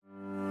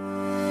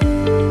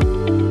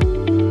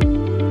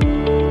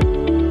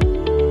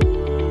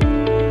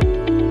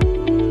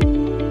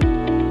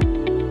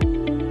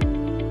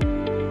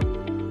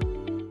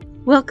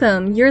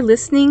Welcome. You're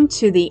listening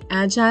to the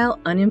Agile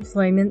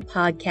Unemployment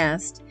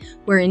podcast,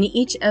 where in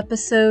each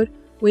episode,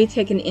 we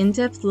take an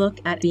in-depth look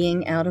at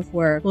being out of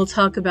work. We'll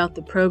talk about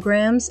the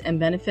programs and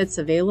benefits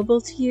available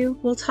to you.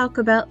 We'll talk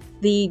about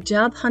the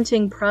job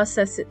hunting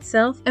process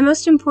itself. And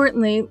most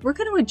importantly, we're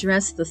going to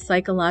address the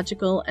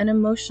psychological and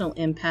emotional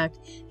impact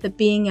that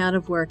being out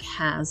of work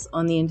has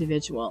on the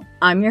individual.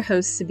 I'm your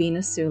host,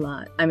 Sabina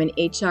Sulat. I'm an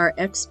HR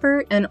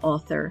expert and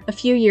author. A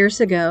few years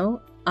ago,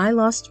 I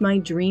lost my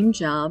dream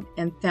job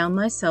and found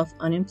myself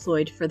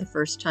unemployed for the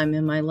first time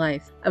in my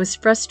life. I was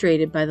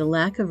frustrated by the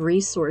lack of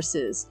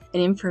resources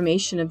and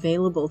information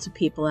available to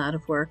people out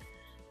of work.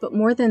 But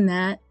more than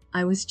that,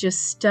 I was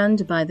just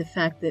stunned by the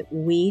fact that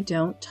we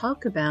don't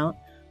talk about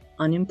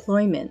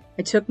unemployment.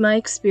 I took my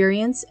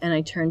experience and I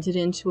turned it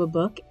into a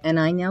book, and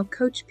I now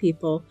coach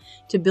people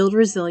to build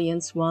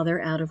resilience while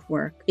they're out of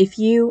work. If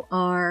you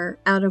are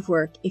out of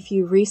work, if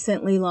you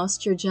recently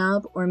lost your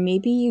job, or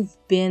maybe you've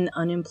been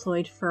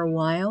unemployed for a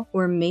while,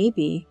 or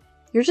maybe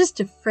you're just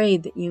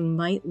afraid that you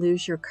might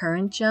lose your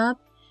current job,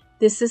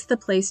 this is the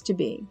place to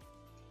be.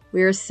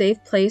 We're a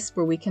safe place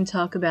where we can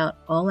talk about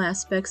all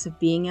aspects of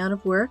being out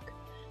of work.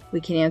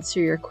 We can answer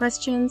your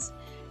questions,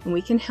 and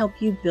we can help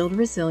you build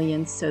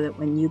resilience so that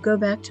when you go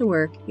back to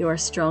work, you are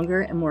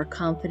stronger and more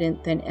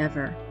confident than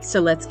ever. So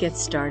let's get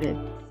started.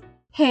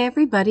 Hey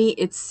everybody,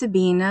 it's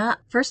Sabina.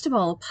 First of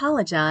all,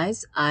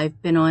 apologize.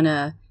 I've been on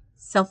a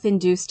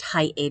self-induced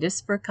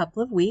hiatus for a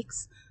couple of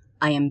weeks.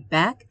 I am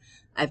back.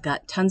 I've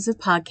got tons of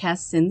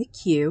podcasts in the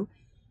queue.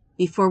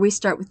 Before we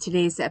start with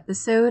today's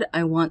episode,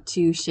 I want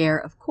to share,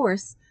 of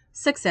course,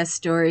 success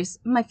stories,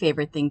 my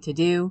favorite thing to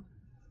do.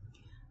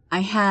 I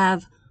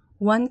have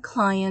one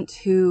client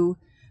who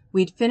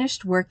we'd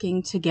finished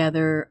working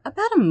together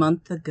about a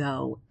month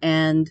ago,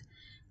 and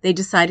they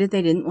decided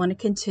they didn't want to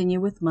continue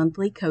with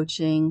monthly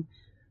coaching,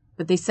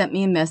 but they sent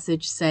me a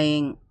message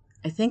saying,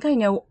 I think I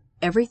know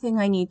everything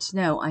I need to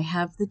know. I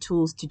have the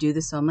tools to do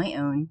this on my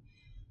own,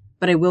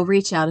 but I will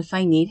reach out if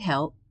I need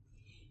help.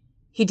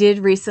 He did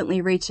recently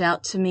reach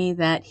out to me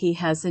that he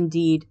has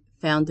indeed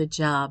found a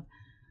job.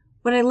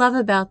 What I love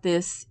about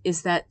this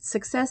is that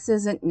success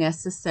isn't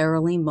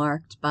necessarily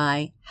marked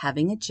by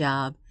having a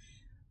job,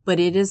 but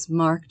it is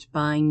marked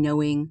by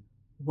knowing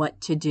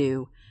what to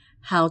do,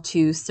 how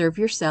to serve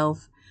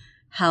yourself,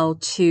 how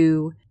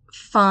to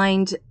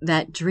find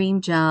that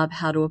dream job,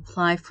 how to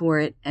apply for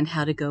it, and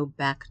how to go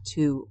back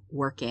to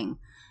working.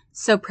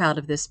 So proud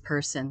of this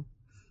person.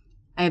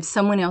 I have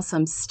someone else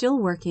I'm still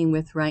working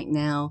with right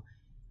now.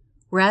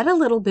 We're at a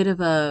little bit of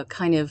a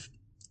kind of,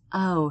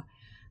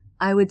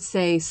 I would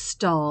say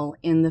stall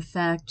in the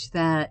fact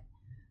that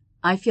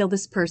I feel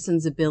this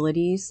person's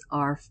abilities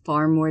are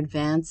far more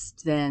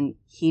advanced than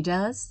he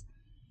does.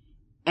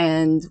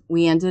 And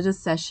we ended a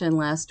session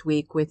last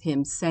week with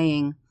him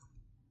saying,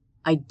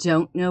 I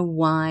don't know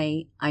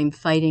why I'm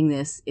fighting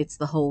this. It's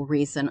the whole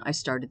reason I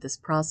started this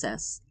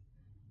process.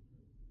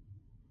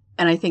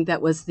 And I think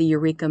that was the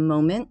eureka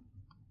moment.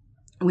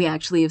 We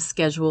actually have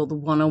scheduled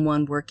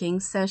one-on-one working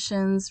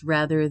sessions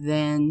rather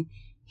than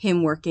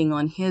him working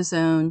on his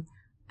own.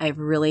 I have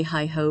really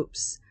high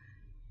hopes.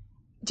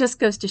 Just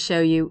goes to show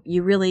you,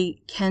 you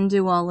really can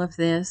do all of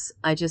this.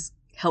 I just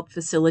help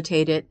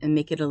facilitate it and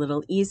make it a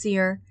little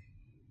easier.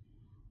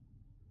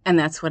 And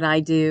that's what I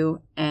do.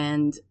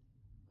 And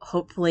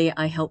hopefully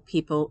I help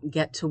people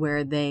get to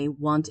where they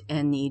want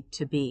and need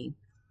to be.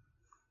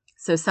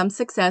 So some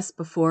success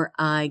before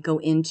I go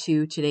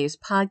into today's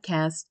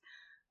podcast,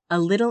 a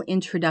little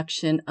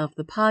introduction of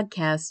the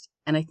podcast,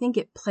 and I think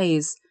it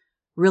plays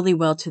really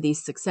well to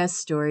these success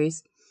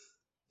stories.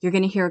 You're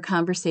going to hear a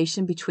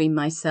conversation between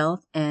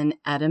myself and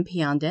Adam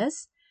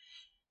Piandes.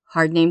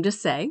 Hard name to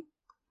say.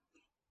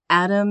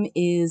 Adam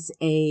is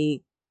a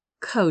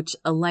coach,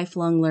 a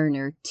lifelong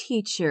learner,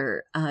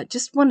 teacher,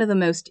 just one of the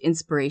most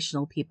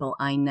inspirational people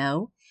I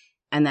know.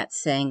 And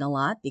that's saying a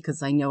lot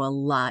because I know a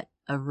lot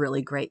of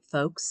really great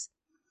folks.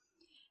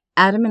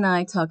 Adam and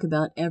I talk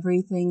about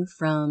everything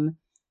from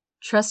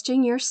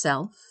trusting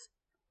yourself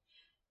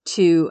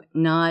to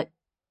not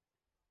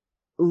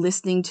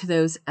listening to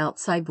those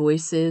outside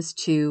voices,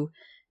 to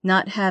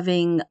not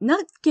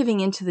giving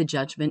into the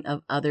judgment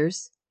of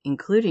others,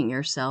 including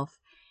yourself,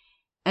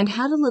 and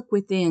how to look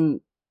within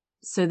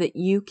so that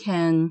you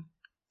can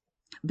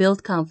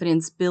build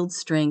confidence, build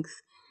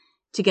strength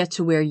to get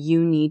to where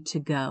you need to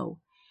go.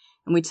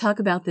 And we talk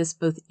about this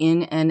both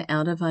in and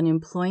out of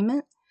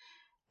unemployment,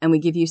 and we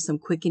give you some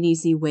quick and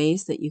easy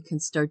ways that you can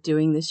start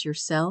doing this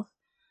yourself.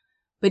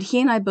 But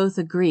he and I both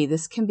agree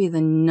this can be the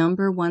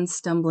number one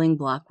stumbling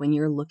block when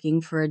you're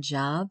looking for a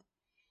job,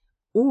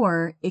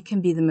 or it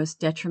can be the most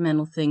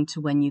detrimental thing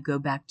to when you go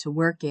back to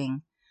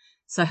working.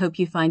 So I hope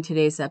you find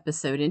today's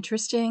episode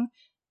interesting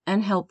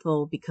and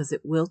helpful because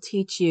it will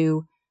teach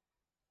you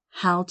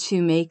how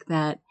to make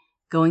that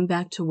going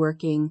back to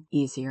working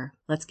easier.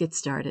 Let's get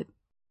started.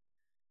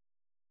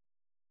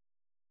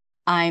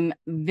 I'm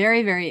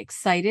very, very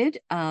excited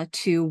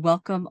to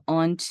welcome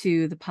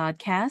onto the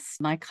podcast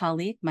my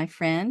colleague, my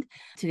friend,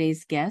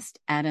 today's guest,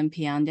 Adam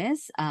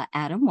Piandes.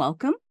 Adam,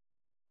 welcome.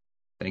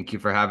 Thank you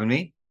for having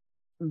me.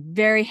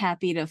 very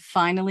happy to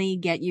finally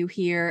get you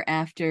here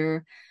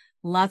after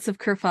lots of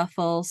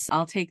kerfuffles.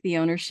 I'll take the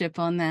ownership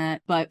on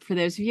that. But for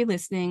those of you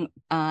listening,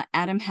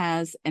 Adam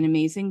has an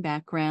amazing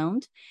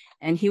background,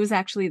 and he was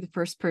actually the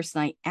first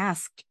person I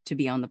asked to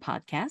be on the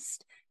podcast,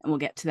 and we'll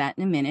get to that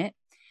in a minute.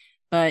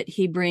 But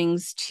he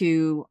brings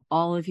to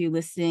all of you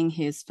listening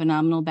his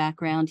phenomenal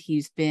background.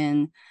 He's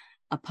been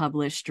a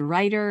published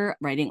writer,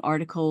 writing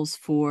articles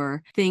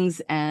for things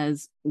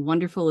as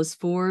wonderful as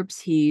Forbes.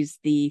 He's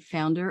the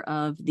founder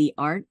of The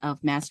Art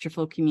of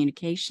Masterful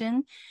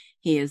Communication.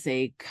 He is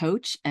a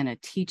coach and a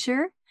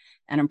teacher,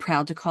 and I'm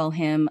proud to call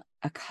him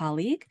a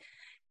colleague.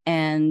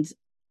 And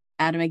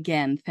Adam,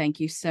 again, thank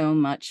you so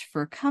much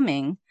for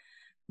coming.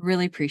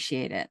 Really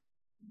appreciate it.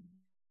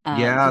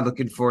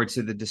 Looking forward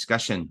to the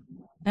discussion.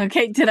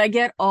 Okay, did I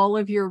get all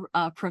of your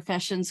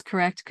professions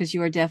correct? Because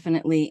you are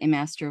definitely a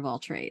master of all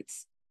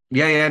trades.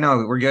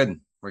 No, we're good.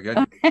 We're good.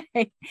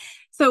 Okay.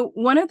 So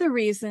one of the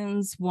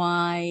reasons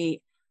why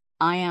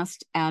I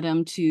asked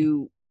Adam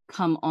to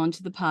come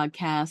onto the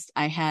podcast,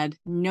 I had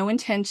no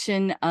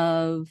intention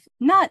of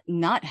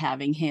not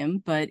having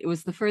him, but it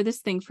was the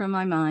furthest thing from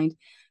my mind.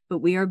 But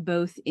we are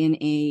both in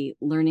a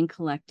learning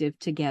collective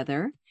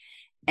together,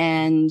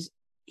 and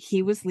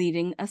he was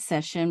leading a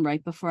session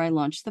right before I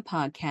launched the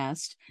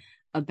podcast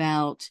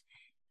about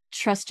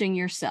trusting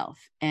yourself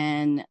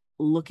and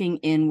looking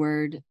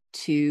inward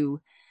to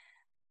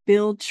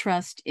build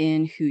trust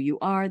in who you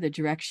are, the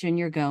direction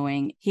you're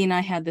going. He and I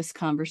had this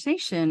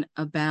conversation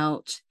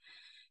about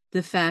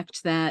the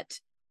fact that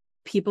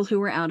people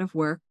who are out of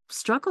work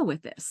struggle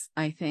with this.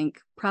 I think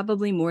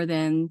probably more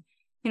than,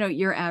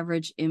 your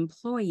average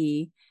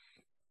employee.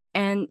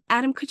 And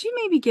Adam, could you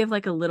maybe give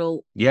like a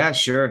little? Yeah,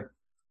 sure.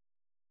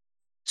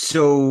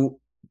 So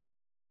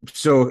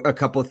a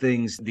couple of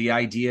things. The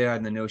idea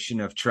and the notion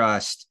of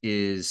trust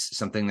is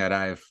something that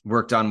I've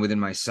worked on within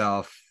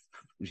myself,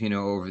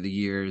 over the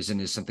years, and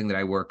is something that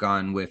I work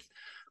on with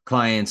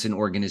clients and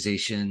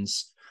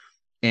organizations.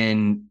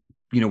 And,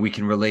 we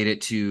can relate it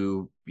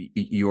to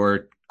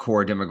your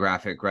core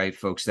demographic, right?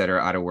 Folks that are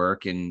out of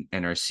work and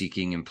are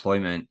seeking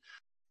employment.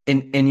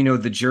 And,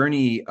 the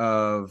journey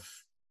of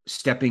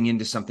stepping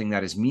into something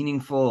that is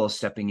meaningful,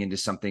 stepping into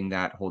something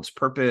that holds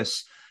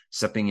purpose,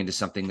 stepping into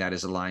something that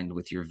is aligned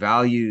with your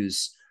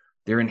values,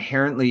 there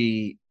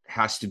inherently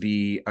has to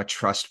be a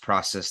trust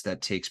process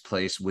that takes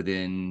place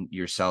within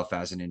yourself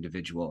as an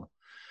individual.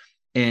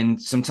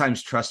 And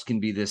sometimes trust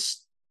can be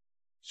this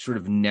sort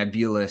of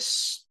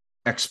nebulous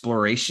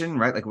exploration,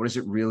 right? Like, what does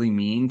it really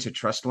mean to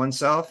trust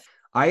oneself?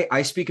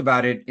 I speak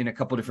about it in a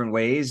couple different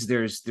ways.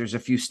 There's a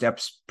few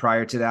steps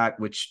prior to that,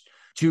 which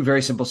two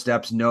very simple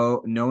steps: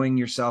 knowing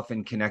yourself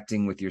and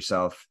connecting with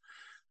yourself.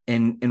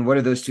 And what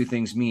do those two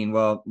things mean?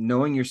 Well,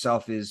 knowing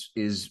yourself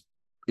is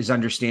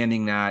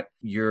understanding that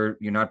you're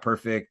not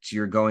perfect.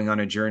 You're going on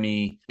a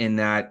journey, in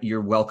that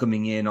you're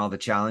welcoming in all the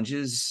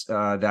challenges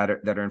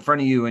that are in front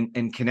of you,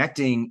 and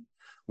connecting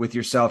with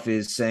yourself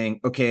is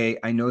saying, okay,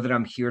 I know that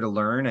I'm here to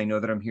learn. I know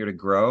that I'm here to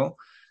grow,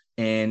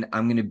 and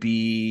I'm going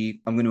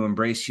to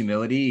embrace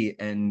humility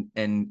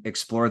and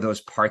explore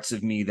those parts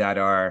of me that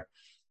are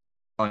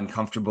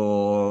uncomfortable,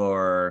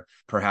 or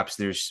perhaps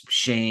there's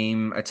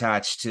shame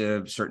attached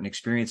to certain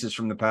experiences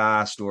from the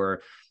past,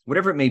 or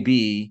whatever it may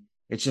be.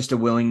 It's just a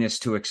willingness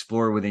to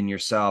explore within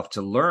yourself,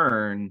 to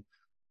learn,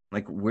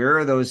 like, where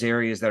are those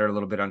areas that are a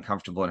little bit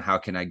uncomfortable and how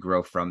can I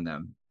grow from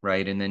them,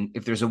 right? And then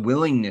if there's a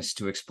willingness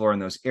to explore in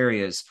those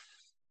areas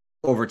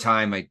over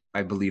time,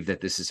 I believe that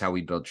this is how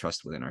we build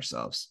trust within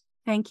ourselves.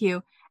 Thank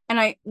you.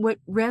 And what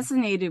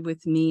resonated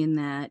with me in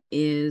that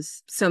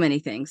is so many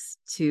things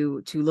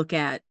to look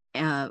at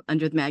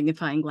under the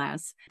magnifying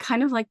glass,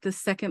 kind of like the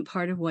second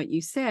part of what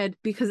you said,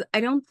 because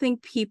I don't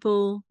think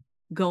people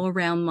go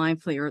around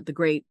mindfully, or the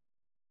great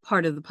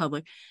part of the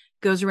public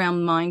goes around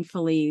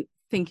mindfully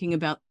thinking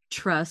about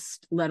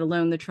trust, let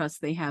alone the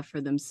trust they have for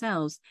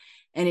themselves.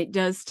 And it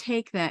does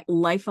take that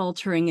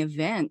life-altering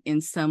event in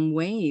some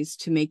ways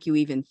to make you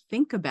even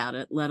think about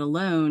it, let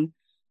alone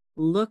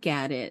look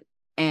at it.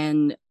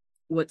 And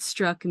what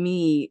struck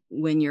me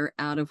when you're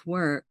out of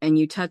work, and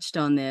you touched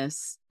on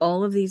this,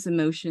 all of these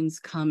emotions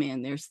come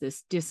in. There's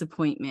this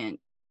disappointment,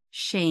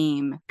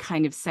 shame,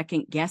 kind of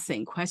second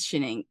guessing,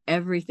 questioning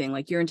everything,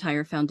 like your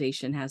entire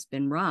foundation has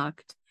been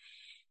rocked,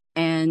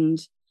 and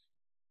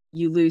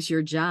you lose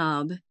your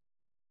job.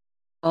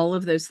 All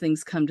of those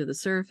things come to the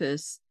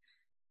surface.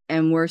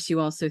 And worse, you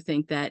also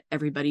think that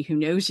everybody who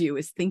knows you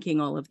is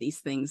thinking all of these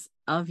things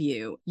of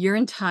you. Your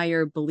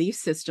entire belief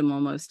system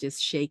almost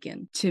is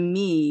shaken. To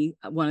me,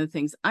 one of the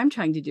things I'm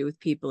trying to do with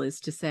people is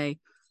to say,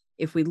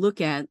 if we look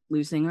at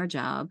losing our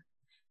job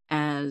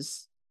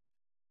as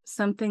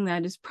something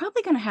that is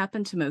probably going to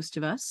happen to most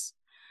of us,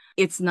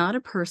 it's not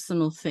a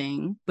personal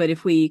thing, but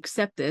if we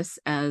accept this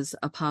as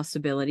a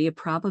possibility, a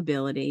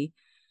probability,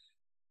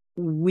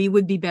 we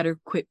would be better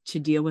equipped to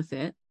deal with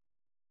it.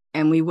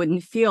 And we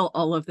wouldn't feel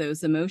all of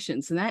those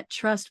emotions. And that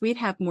trust, we'd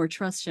have more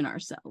trust in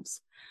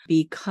ourselves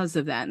because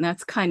of that. And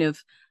that's kind of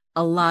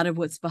a lot of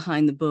what's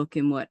behind the book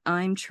and what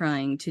I'm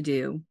trying to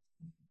do.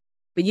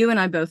 But you and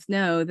I both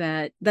know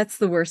that that's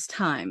the worst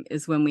time,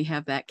 is when we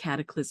have that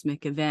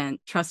cataclysmic event,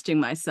 trusting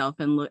myself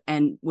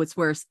and what's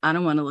worse, I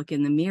don't want to look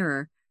in the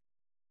mirror.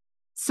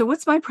 So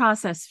what's my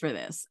process for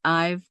this?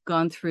 I've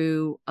gone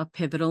through a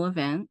pivotal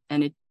event,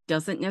 and it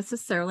doesn't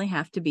necessarily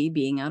have to be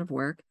being out of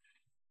work.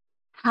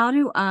 How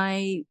do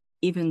I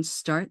even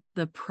start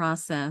the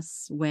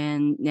process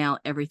when now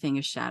everything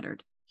is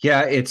shattered?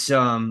 Yeah, it's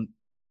so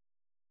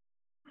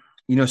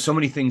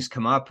many things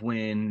come up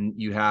when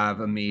you have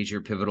a major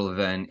pivotal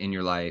event in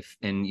your life.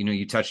 And,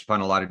 you touched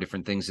upon a lot of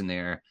different things in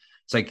there.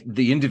 It's like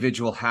the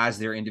individual has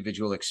their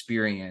individual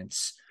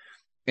experience.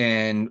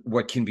 And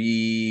what can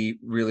be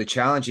really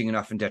challenging and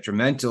often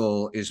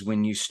detrimental is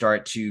when you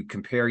start to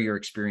compare your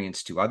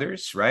experience to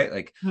others, right?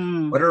 Like,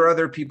 what are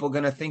other people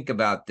going to think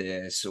about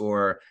this?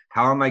 Or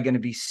how am I going to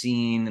be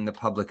seen in the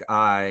public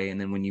eye? And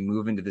then when you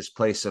move into this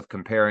place of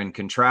compare and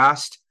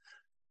contrast,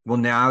 well,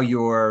 now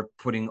you're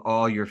putting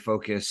all your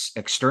focus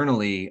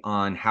externally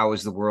on how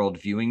is the world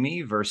viewing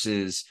me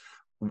versus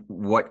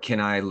what can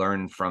I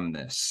learn from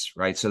this,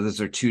 right? So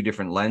those are two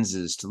different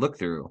lenses to look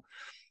through.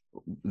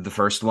 The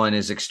first one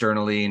is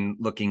externally and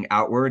looking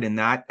outward, and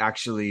that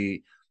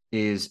actually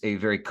is a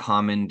very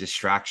common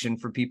distraction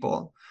for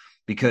people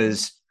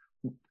because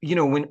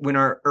when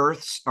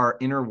our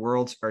inner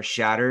worlds are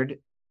shattered,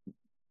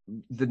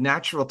 the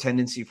natural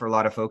tendency for a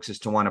lot of folks is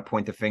to want to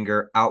point the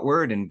finger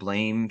outward and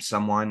blame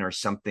someone or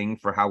something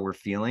for how we're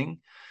feeling.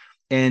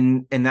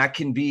 And that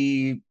can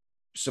be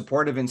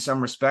supportive in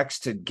some respects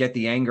to get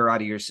the anger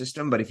out of your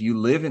system. But if you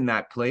live in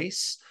that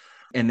place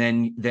and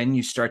then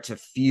you start to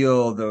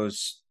feel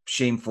those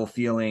shameful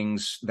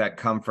feelings that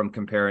come from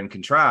compare and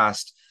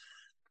contrast,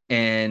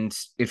 and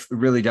it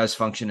really does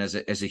function as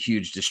a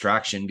huge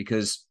distraction,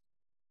 because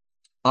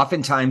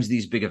oftentimes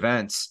these big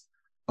events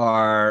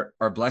are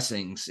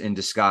blessings in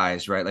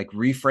disguise, right? Like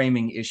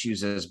reframing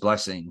issues as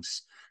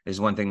blessings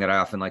is one thing that I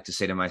often like to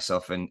say to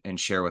myself and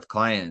share with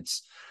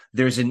clients.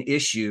 There's an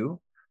issue,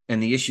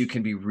 and the issue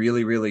can be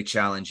really, really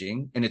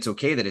challenging. And it's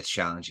okay that it's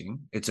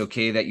challenging. It's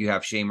okay that you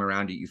have shame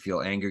around it. You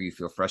feel anger, you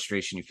feel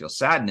frustration, you feel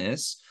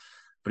sadness.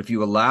 But if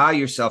you allow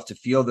yourself to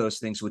feel those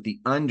things with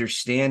the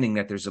understanding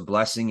that there's a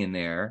blessing in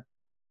there,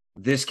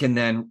 this can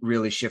then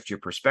really shift your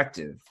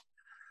perspective.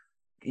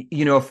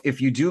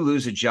 If you do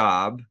lose a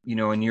job,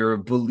 and you're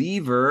a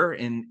believer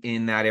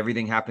in that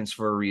everything happens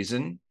for a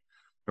reason,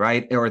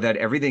 right? Or that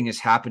everything is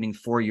happening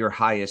for your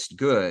highest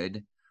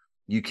good,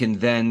 you can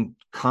then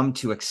come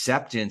to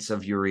acceptance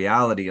of your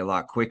reality a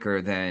lot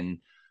quicker than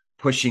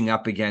pushing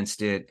up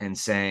against it and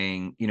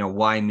saying,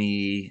 why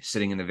me,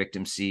 sitting in the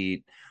victim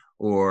seat,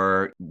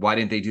 or why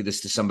didn't they do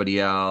this to somebody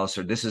else,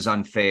 or this is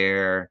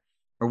unfair,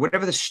 or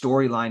whatever the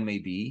storyline may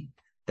be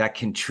that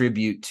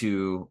contribute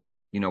to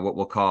what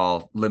we'll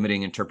call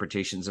limiting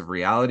interpretations of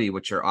reality,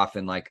 which are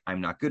often like,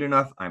 I'm not good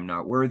enough, I'm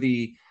not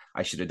worthy,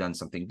 I should have done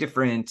something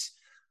different.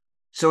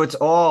 So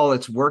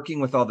it's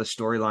working with all the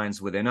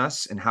storylines within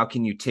us, and how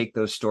can you take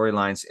those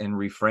storylines and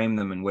reframe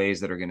them in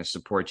ways that are going to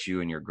support you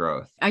in your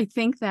growth? I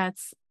think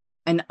that's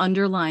an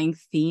underlying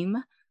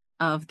theme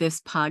of this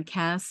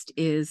podcast,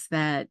 is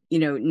that,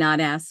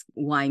 not ask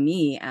why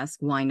me, ask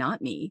why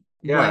not me.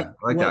 Yeah, I like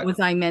What that. was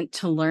I meant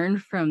to learn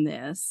from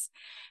this?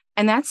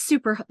 And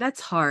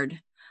that's hard.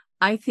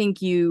 I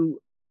think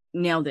you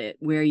nailed it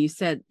where you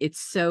said it's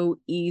so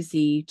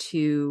easy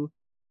to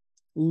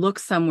look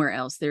somewhere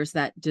else. There's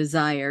that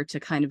desire to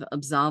kind of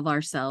absolve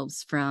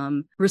ourselves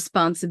from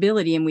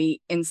responsibility. And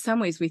in some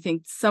ways, we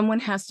think someone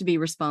has to be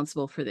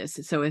responsible for this.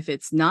 So if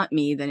it's not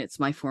me, then it's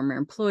my former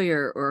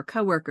employer or a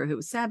coworker who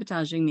was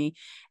sabotaging me.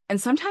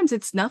 And sometimes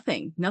it's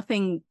nothing.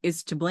 Nothing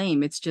is to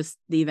blame. It's just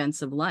the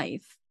events of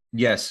life.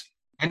 Yes.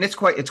 And it's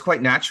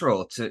quite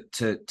natural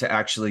to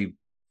actually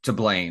to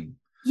blame.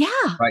 Yeah.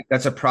 Right.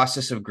 That's a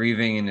process of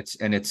grieving,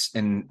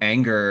 and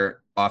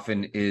anger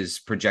often is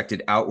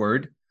projected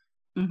outward.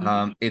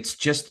 Mm-hmm. It's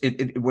just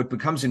what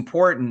becomes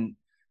important.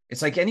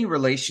 It's like any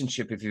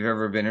relationship. If you've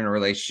ever been in a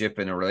relationship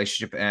and a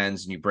relationship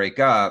ends and you break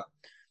up,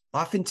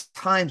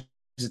 oftentimes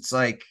it's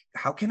like,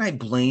 how can I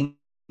blame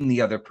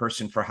the other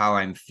person for how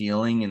I'm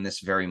feeling in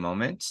this very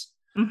moment?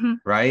 Mm-hmm.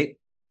 Right.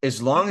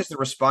 As long as the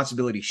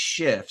responsibility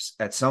shifts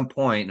at some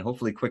point, and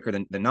hopefully quicker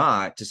than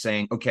not, to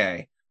saying,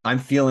 okay, I'm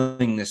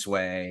feeling this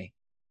way.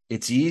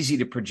 It's easy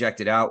to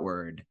project it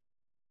outward,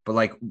 but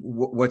like,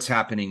 what's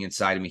happening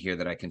inside of me here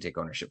that I can take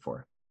ownership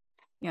for?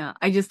 Yeah.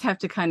 I just have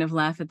to kind of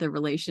laugh at the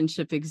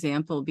relationship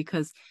example,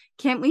 because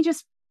can't we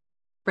just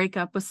break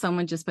up with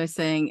someone just by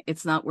saying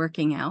it's not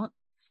working out?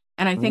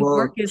 And I think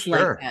work Well, is like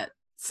sure. that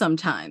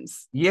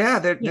sometimes.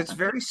 Yeah, Yeah. that's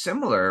very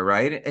similar,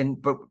 right?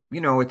 But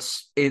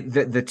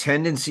the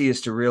tendency is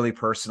to really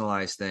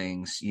personalize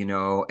things,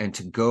 and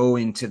to go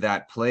into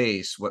that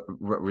place, what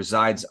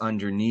resides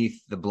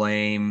underneath the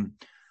blame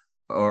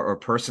or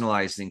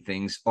personalizing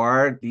things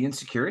are the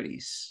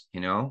insecurities.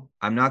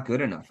 I'm not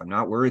good enough, I'm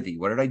not worthy.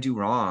 What did I do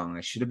wrong?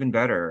 I should have been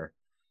better.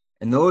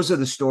 And those are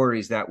the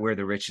stories that where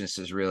the richness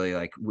is really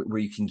like where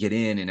you can get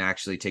in and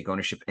actually take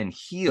ownership and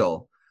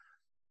heal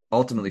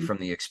ultimately Mhm. from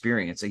the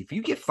experience. Like if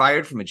you get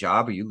fired from a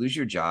job or you lose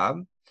your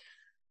job,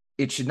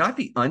 it should not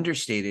be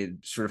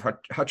understated sort of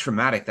how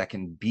traumatic that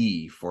can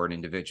be for an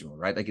individual,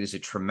 right? Like it is a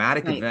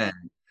traumatic Right. event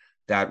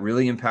that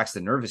really impacts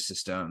the nervous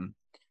system.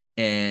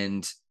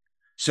 And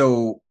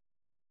so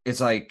it's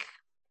like,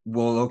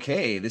 well,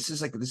 okay, this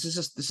is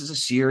a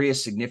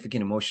serious,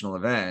 significant emotional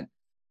event.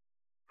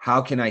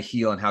 How can I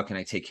heal and how can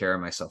I take care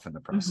of myself in the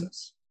Mm-hmm.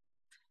 process?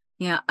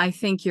 Yeah, I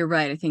think you're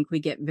right. I think we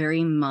get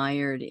very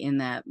mired in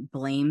that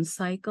blame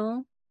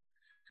cycle.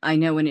 I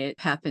know when it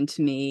happened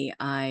to me,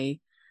 I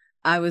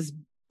was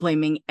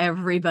blaming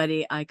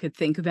everybody I could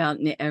think about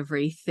and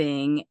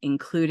everything,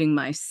 including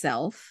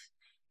myself.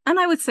 And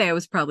I would say I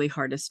was probably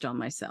hardest on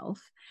myself.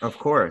 Of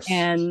course.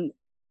 And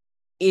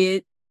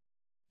it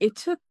it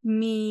took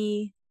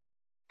me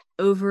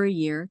over a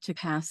year to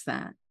pass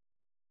that.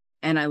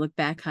 And I look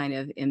back kind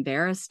of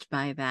embarrassed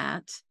by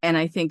that. And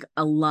I think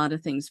a lot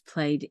of things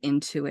played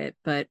into it.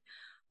 But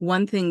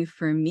one thing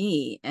for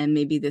me, and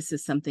maybe this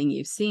is something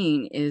you've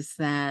seen, is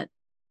that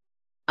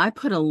I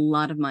put a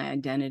lot of my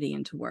identity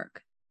into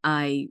work.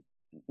 I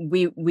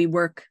we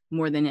work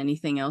more than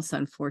anything else,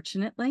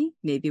 unfortunately.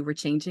 Maybe we're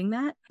changing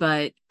that,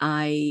 but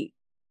I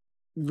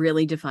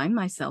really define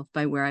myself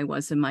by where I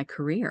was in my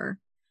career.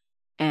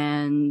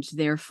 And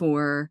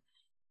therefore,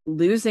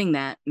 losing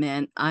that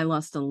meant I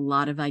lost a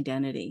lot of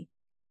identity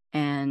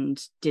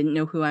and didn't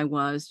know who I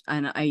was.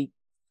 And I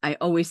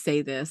always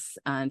say this,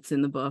 it's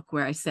in the book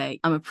where I say,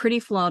 I'm a pretty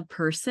flawed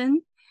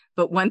person,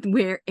 but one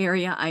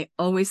area I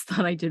always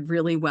thought I did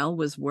really well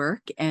was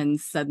work. And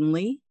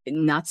suddenly,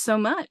 not so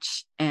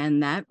much.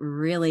 And that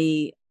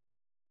really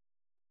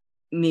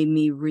made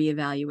me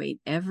reevaluate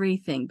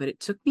everything. But it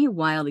took me a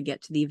while to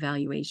get to the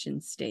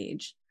evaluation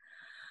stage.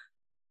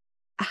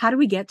 How do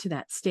we get to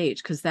that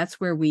stage? Because that's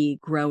where we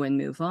grow and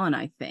move on,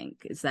 I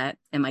think.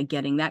 Am I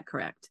getting that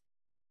correct?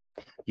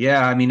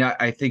 Yeah, I mean,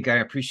 I think I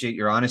appreciate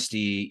your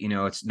honesty.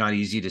 It's not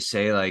easy to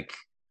say like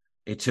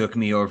it took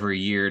me over a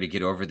year to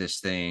get over this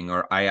thing,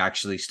 or I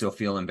actually still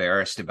feel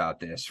embarrassed about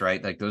this,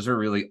 right? Like those are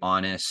really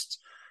honest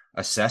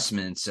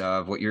assessments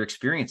of what your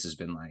experience has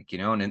been like,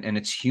 and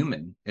it's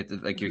human.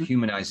 Like you're Mhm.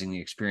 humanizing the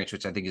experience,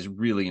 which I think is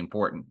really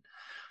important.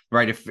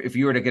 Right. If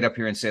you were to get up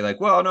here and say,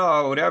 like, well,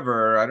 no,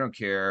 whatever, I don't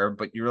care.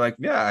 But you're like,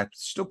 yeah,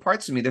 still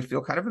parts of me that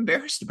feel kind of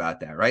embarrassed about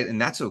that. Right. And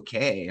that's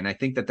okay. And I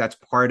think that that's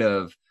part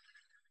of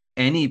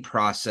any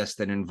process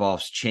that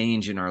involves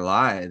change in our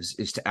lives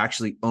is to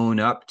actually own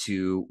up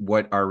to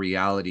what our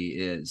reality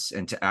is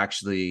and to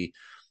actually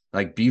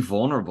like be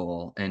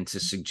vulnerable and to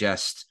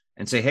suggest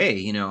and say,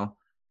 hey,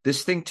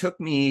 this thing took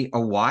me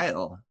a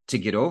while to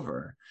get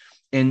over.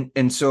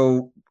 And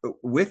so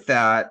with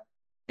that,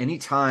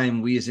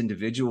 anytime we as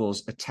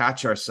individuals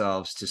attach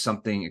ourselves to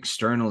something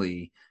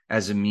externally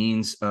as a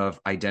means of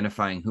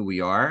identifying who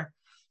we are,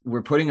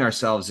 we're putting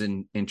ourselves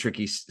in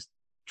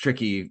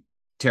tricky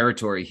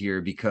territory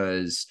here,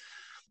 because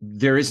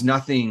there is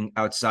nothing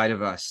outside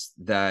of us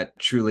that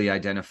truly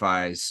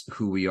identifies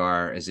who we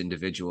are as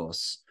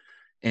individuals.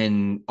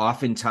 And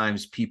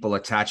oftentimes people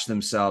attach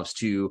themselves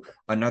to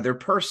another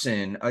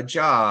person, a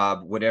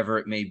job, whatever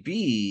it may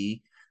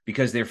be,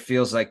 because there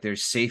feels like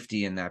there's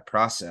safety in that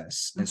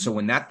process. And so Mhm.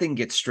 when that thing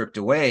gets stripped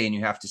away and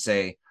you have to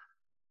say,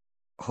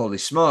 holy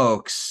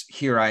smokes,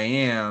 here I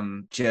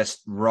am,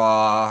 just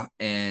raw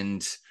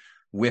and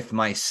with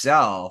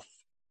myself,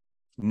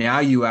 now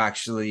you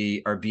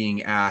actually are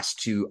being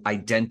asked to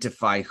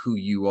identify who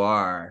you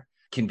are,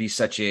 can be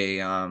such a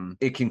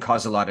it can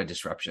cause a lot of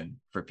disruption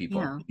for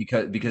people Yeah.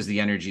 because the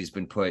energy has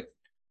been put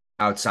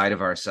outside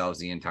of ourselves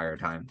the entire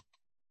time.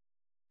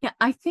 Yeah,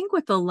 I think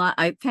with a lot,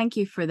 I thank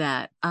you for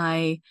that.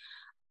 I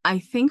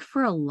think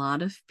for a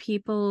lot of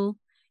people,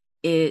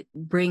 it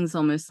brings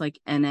almost like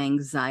an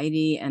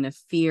anxiety and a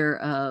fear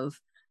of,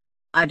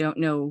 I don't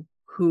know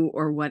who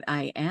or what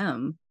I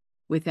am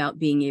without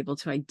being able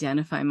to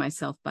identify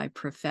myself by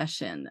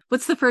profession.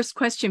 What's the first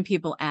question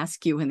people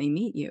ask you when they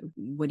meet you?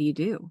 What do you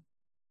do?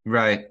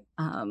 Right.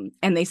 And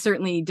they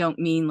certainly don't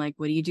mean like,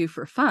 what do you do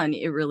for fun?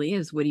 It really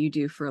is, what do you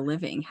do for a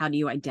living? How do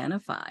you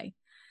identify?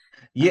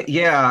 Yeah,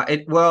 yeah.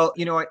 Well,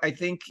 I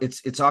think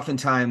it's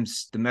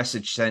oftentimes the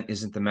message sent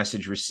isn't the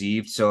message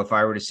received. So if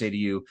I were to say to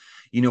you,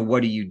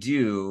 what do you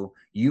do?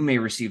 You may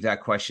receive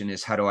that question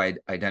as, how do I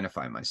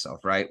identify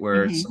myself, right?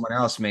 Where Mhm. someone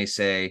else may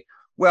say,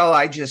 well,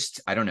 I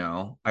don't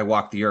know, I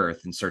walk the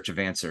earth in search of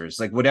answers,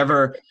 like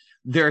whatever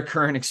their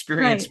current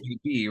experience Right. may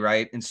be,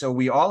 right? And so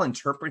we all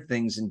interpret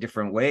things in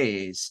different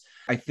ways.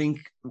 I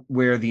think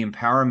where the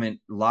empowerment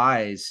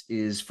lies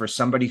is for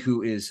somebody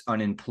who is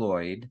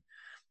unemployed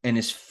and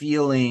is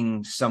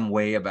feeling some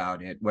way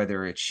about it,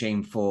 whether it's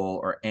shameful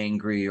or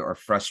angry or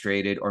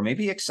frustrated or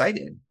maybe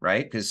excited,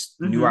 right? Because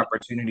new Hmm.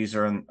 opportunities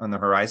are on the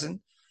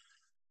horizon.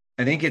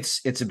 I think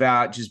it's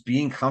about just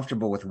being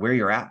comfortable with where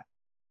you're at.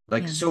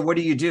 Like, Yeah. so what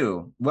do you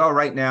do? Well,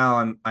 right now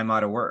I'm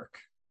out of work.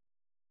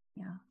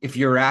 Yeah. If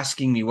you're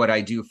asking me what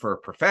I do for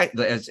a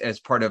as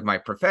part of my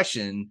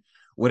profession,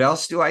 what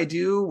else do I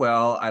do?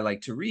 Well, I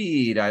like to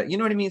read. You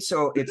know what I mean?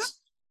 So it's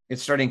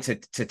starting to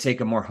take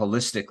a more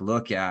holistic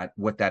look at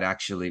what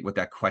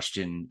that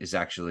question is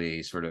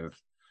actually sort of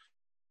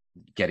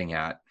getting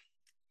at.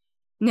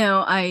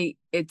 No,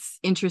 it's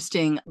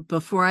interesting.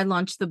 Before I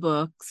launched the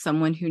book,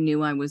 someone who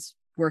knew I was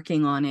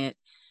working on it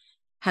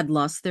had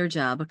lost their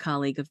job, a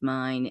colleague of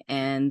mine,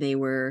 and they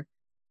were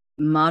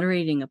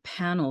moderating a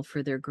panel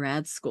for their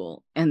grad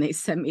school. And they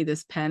sent me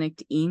this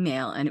panicked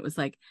email. And it was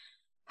like,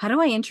 how do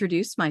I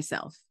introduce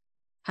myself?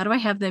 How do I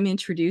have them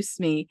introduce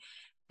me?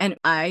 And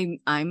I'm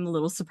a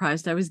little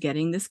surprised I was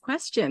getting this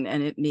question,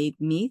 and it made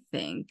me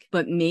think.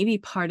 But maybe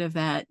part of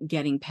that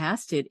getting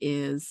past it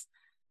is,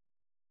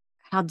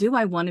 how do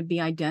I want to be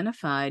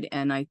identified?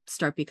 And I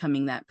start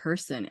becoming that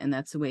person, and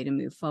that's a way to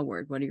move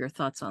forward. What are your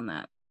thoughts on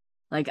that?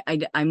 Like,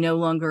 I'm no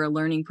longer a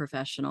learning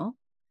professional, or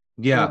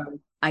Yeah.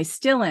 I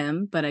still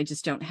am, but I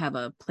just don't have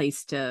a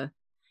place to,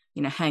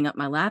 hang up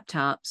my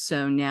laptop.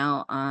 So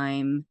now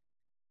I'm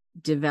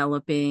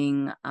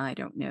developing, I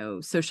don't know,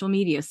 social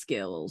media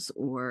skills,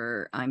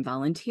 or I'm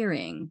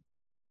volunteering.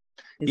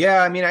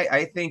 Yeah, I mean,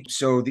 I think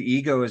so. The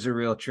ego is a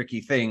real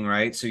tricky thing,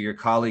 right? So your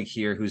colleague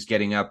here who's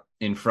getting up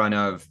in front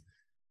of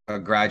a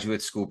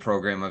graduate school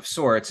program of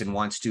sorts and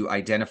wants to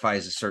identify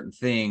as a certain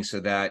thing so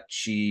that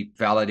she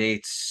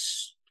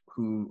validates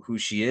who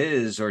she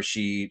is, or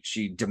she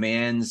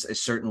demands a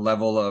certain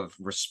level of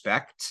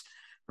respect,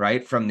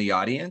 right, from the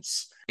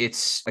audience.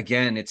 It's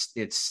again,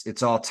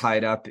 it's all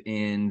tied up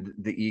in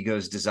the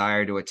ego's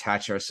desire to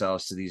attach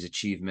ourselves to these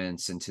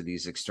achievements and to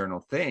these external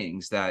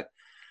things that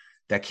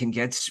can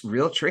get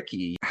real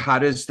tricky. How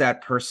does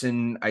that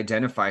person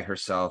identify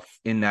herself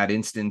in that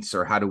instance,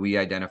 or how do we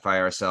identify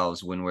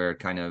ourselves when we're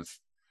kind of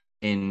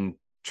in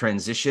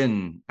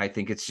transition? I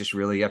think it's just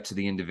really up to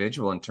the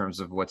individual in terms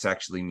of what's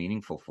actually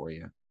meaningful for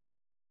you.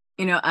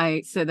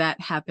 So that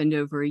happened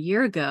over a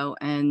year ago.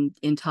 And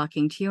in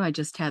talking to you, I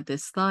just had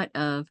this thought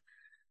of,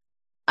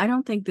 I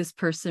don't think this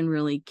person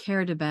really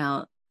cared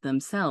about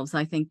themselves.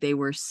 I think they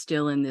were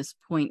still in this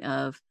point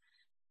of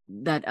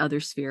that other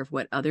sphere of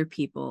what other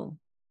people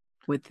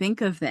would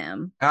think of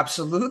them,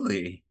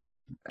 Absolutely.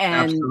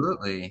 and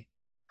Absolutely.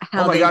 Oh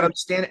how my they God,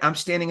 would, I'm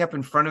standing up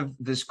in front of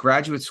this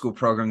graduate school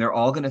program. They're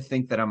all going to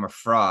think that I'm a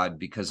fraud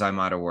because I'm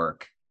out of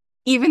work.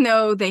 even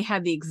though they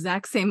had the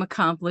exact same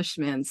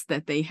accomplishments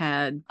that they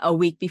had a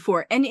week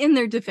before. And in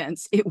their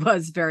defense, it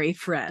was very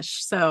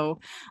fresh. So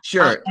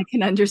Sure. I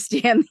can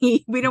understand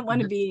we don't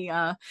want to be,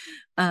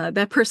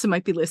 that person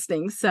might be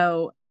listening.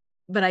 So,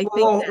 but I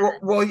think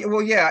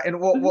that, Yeah, and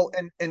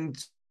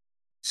mhm,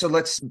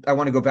 so I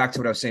want to go back to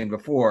what I was saying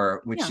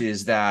before, which yeah,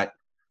 is that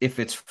if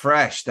it's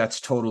fresh,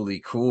 that's totally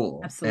cool.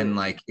 And absolutely.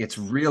 like, it's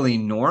really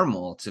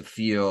normal to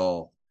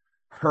feel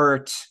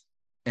hurt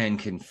and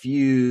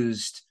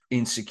confused,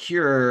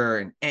 insecure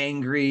and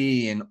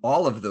angry and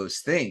all of those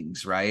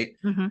things, right?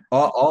 Hmm.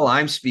 All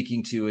I'm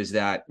speaking to is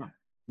that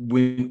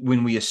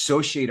when we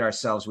associate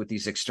ourselves with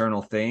these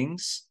external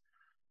things,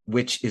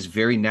 which is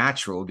very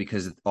natural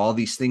because all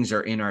these things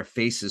are in our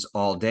faces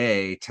all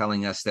day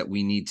telling us that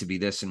we need to be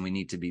this and we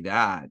need to be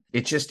that.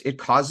 It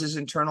causes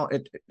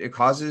it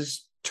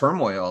causes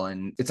turmoil,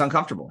 and it's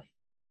uncomfortable.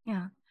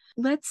 Yeah.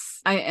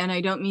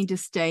 I don't mean to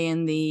stay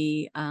in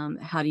the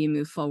how do you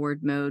move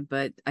forward mode,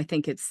 but I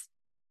think it's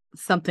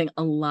something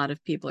a lot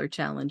of people are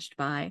challenged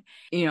by.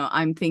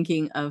 I'm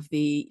thinking of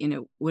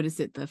what is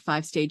it, the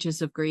 5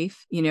 stages of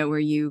grief, where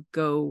you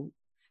go,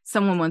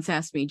 someone once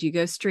asked me, do you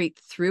go straight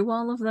through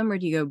all of them, or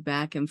do you go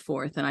back and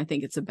forth? And I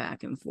think it's a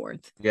back and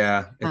forth.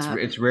 Yeah, Uh,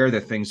 it's rare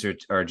that things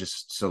are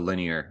just so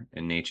linear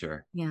in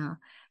nature. yeah.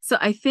 So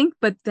I think,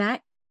 but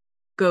that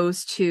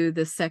goes to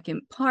the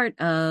second part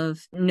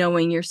of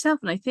knowing yourself.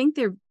 And I think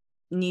there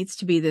needs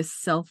to be this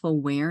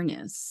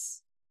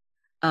self-awareness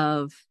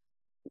of,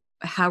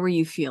 how are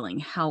you feeling?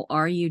 How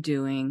are you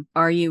doing?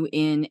 Are you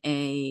in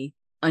a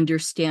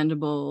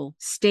understandable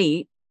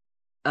state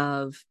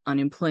of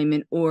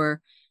unemployment,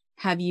 or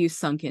have you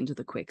sunk into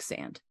the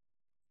quicksand?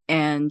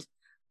 And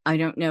I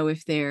don't know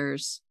if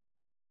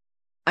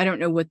I don't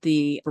know what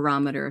the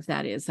barometer of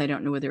that is. I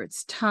don't know whether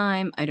it's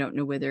time. I don't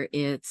know whether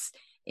it's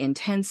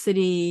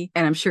intensity.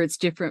 And I'm sure it's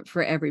different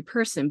for every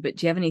person. But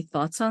do you have any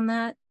thoughts on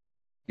that?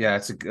 Yeah,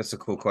 that's a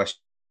cool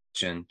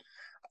question.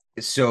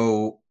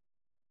 So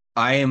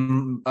I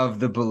am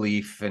of the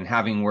belief, and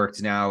having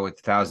worked now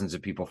with thousands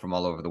of people from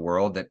all over the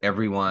world, that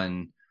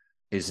everyone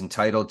is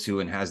entitled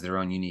to and has their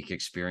own unique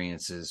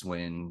experiences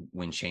when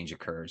change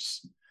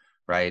occurs,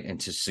 right? And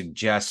to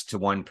suggest to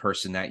one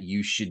person that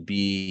you should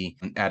be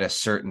at a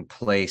certain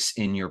place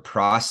in your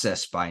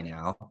process by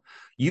now,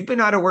 you've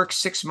been out of work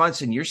 6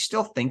 months and you're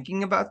still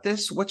thinking about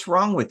this. What's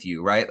wrong with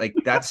you, right? Like,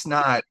 that's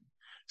not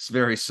it's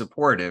very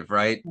supportive,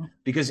 right?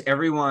 Because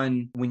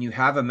everyone, when you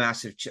have a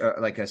massive,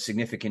 like a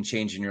significant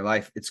change in your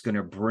life, it's going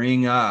to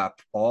bring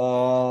up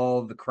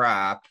all the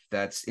crap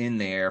that's in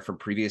there from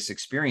previous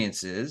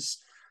experiences.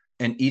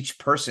 And each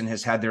person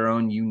has had their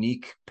own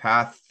unique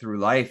path through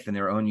life and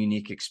their own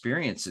unique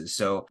experiences.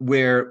 So,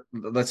 where,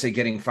 let's say,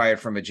 getting fired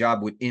from a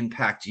job would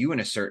impact you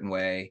in a certain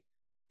way,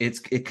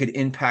 it could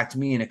impact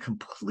me in a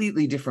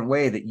completely different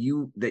way that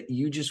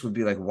you just would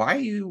be like, why are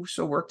you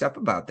so worked up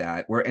about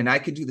that? And I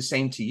could do the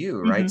same to you,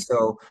 right?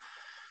 Mm-hmm.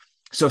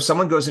 So if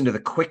someone goes into the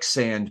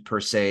quicksand per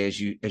se,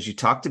 as you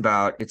talked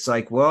about, it's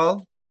like,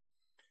 well,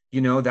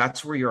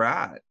 that's where you're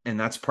at, and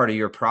that's part of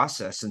your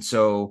process. And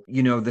so,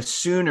 the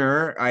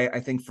sooner I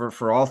think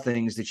for all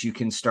things that you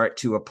can start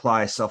to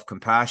apply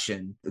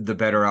self-compassion, the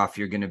better off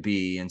you're going to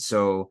be. And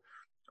so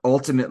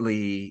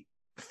ultimately,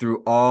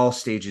 through all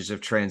stages of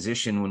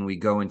transition, when we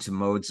go into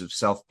modes of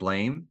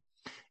self-blame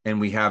and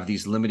we have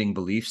these limiting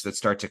beliefs that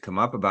start to come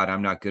up about,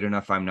 I'm not good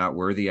enough, I'm not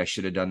worthy, I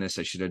should have done this,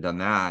 I should have done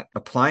that,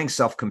 applying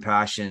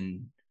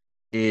self-compassion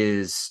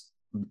is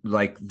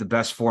like the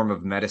best form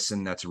of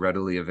medicine that's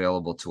readily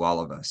available to all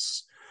of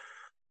us.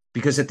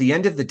 Because at the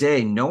end of the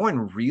day, no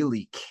one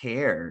really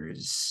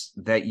cares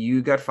that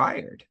you got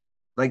fired.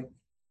 Like,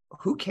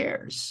 who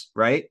cares,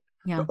 right?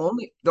 Yeah.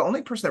 The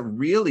only person that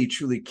really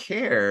truly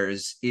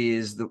cares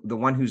is the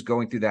one who's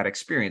going through that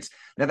experience.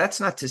 Now, that's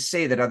not to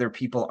say that other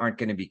people aren't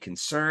going to be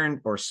concerned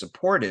or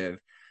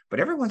supportive, but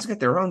everyone's got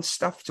their own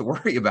stuff to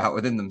worry about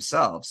within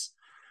themselves.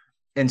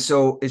 And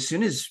so as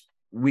soon as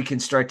we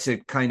can start to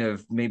kind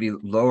of maybe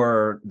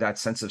lower that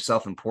sense of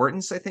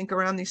self-importance, I think,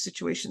 around these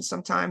situations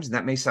sometimes, and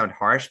that may sound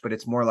harsh, but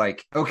it's more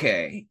like,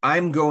 okay,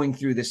 I'm going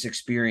through this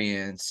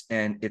experience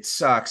and it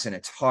sucks and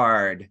it's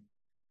hard.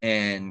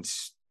 And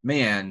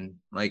man,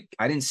 like,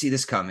 I didn't see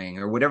this coming,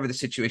 or whatever the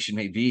situation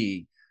may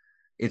be.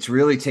 It's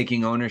really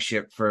taking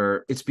ownership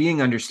it's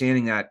being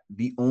understanding that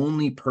the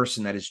only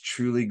person that is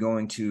truly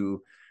going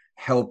to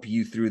help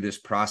you through this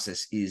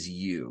process is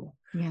you.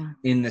 Yeah.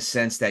 In the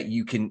sense that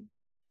you can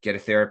get a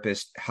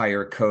therapist,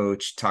 hire a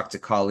coach, talk to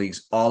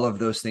colleagues. All of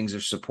those things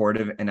are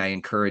supportive, and I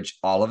encourage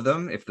all of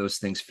them if those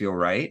things feel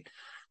right.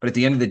 But at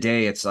the end of the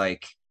day, it's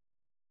like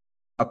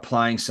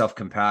applying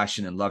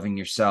self-compassion and loving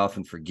yourself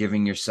and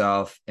forgiving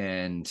yourself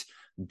and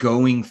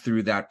going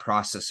through that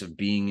process of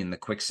being in the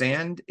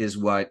quicksand is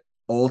what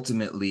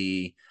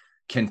ultimately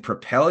can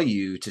propel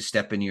you to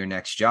step into your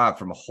next job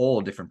from a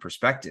whole different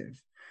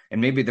perspective. And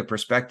maybe the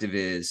perspective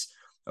is,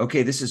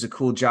 okay, this is a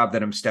cool job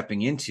that I'm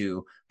stepping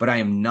into, but I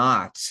am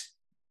not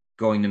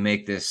going to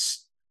make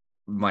this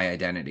my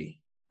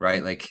identity,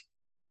 right? Like,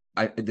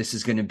 this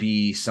is going to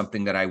be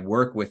something that I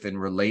work with and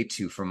relate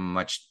to from a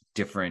much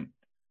different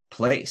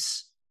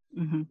place.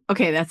 Mm-hmm.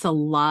 Okay, that's a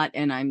lot,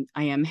 and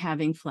I am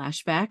having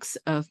flashbacks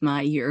of my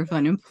year of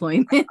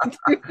unemployment.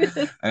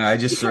 And I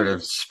just sort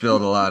of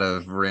spilled a lot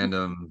of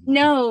random.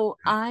 No,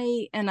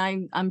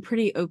 I'm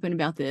pretty open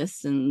about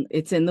this, and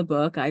it's in the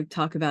book. I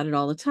talk about it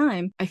all the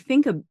time. I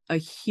think a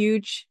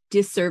huge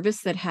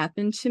disservice that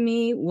happened to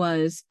me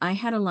was I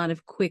had a lot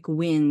of quick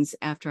wins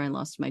after I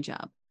lost my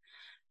job.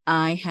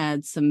 I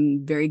had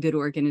some very good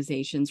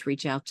organizations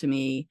reach out to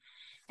me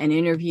and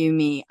interview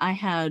me. I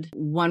had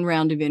one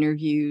round of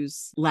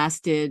interviews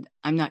lasted,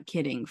 I'm not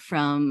kidding,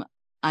 from,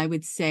 I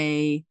would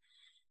say,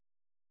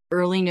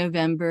 early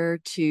November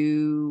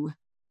to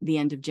the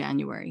end of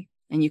January.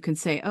 And you can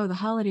say, oh, the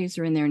holidays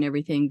are in there and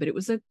everything, but it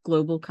was a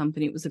global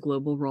company. It was a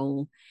global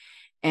role.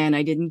 And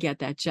I didn't get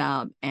that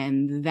job.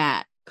 And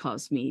that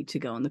caused me to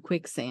go in the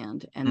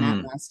quicksand. And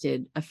that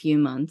lasted a few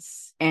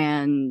months.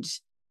 And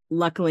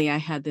luckily, I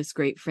had this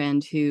great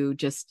friend who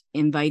just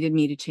invited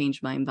me to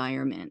change my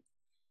environment.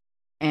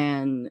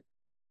 And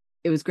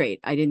it was great.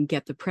 I didn't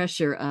get the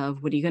pressure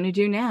of, what are you going to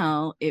do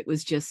now? It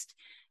was just,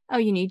 oh,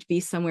 you need to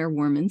be somewhere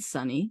warm and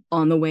sunny.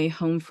 On the way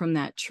home from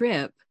that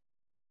trip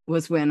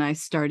was when I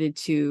started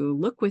to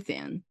look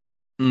within.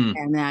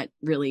 And that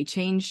really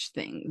changed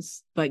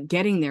things. But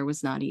getting there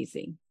was not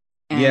easy.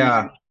 And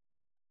Yeah.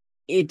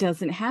 it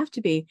doesn't have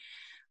to be.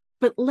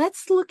 But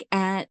let's look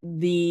at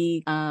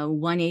the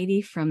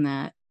 180 from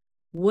that.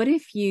 What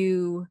if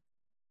you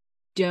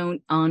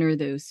don't honor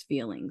those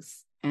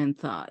feelings and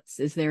thoughts?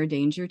 Is there a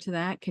danger to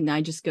that? Can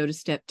I just go to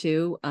step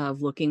 2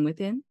 of looking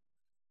within?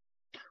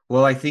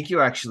 Well, I think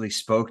you actually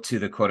spoke to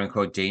the quote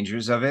unquote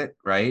dangers of it,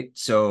 right?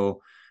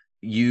 So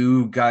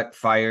you got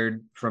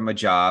fired from a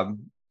job.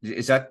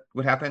 Is that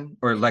what happened?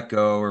 Or let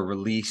go or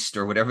released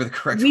or whatever the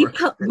correct word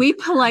is? We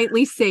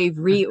politely say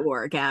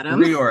reorg, Adam.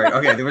 Reorg.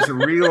 Okay, there was a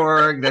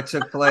reorg that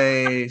took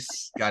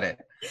place. Got it.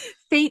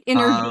 Fate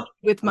intervened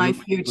with my We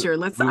future.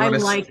 we I want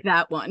to like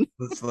that one.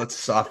 let's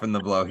soften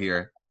the blow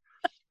here.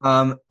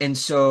 And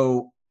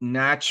so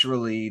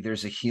naturally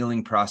there's a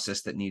healing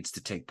process that needs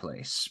to take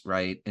place,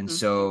 right? And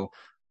so,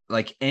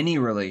 like any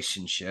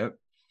relationship,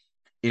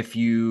 if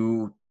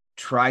you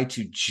try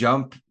to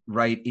jump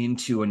right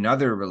into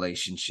another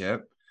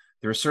relationship,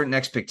 there are certain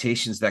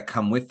expectations that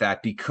come with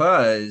that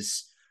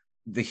because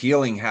the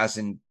healing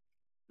hasn't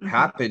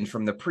happened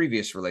from the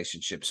previous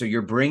relationship. So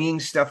you're bringing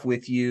stuff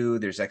with you.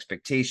 There's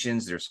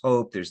expectations, there's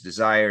hope, there's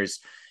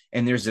desires,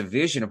 and there's a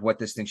vision of what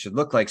this thing should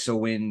look like. So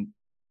when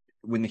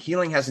the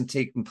healing hasn't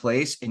taken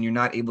place and you're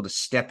not able to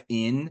step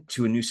in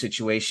to a new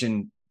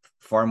situation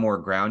far more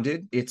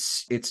grounded,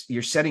 it's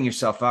you're setting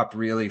yourself up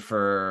really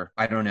for,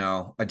 I don't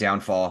know, a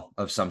downfall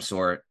of some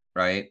sort,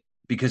 right?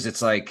 Because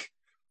it's like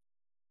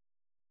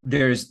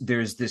there's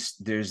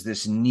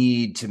this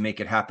need to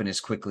make it happen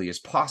as quickly as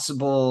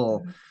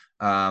possible.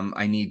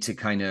 I need to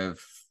kind of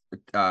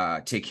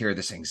take care of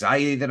this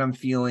anxiety that I'm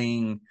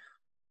feeling,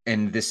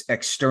 and this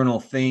external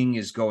thing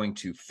is going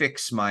to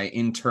fix my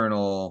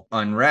internal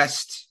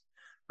unrest,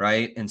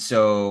 right? And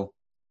so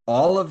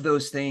all of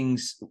those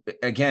things,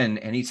 again,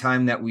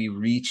 anytime that we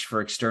reach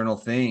for external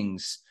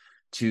things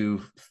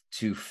to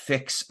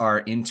fix our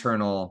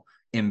internal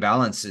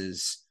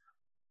imbalances,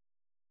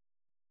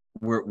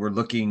 we're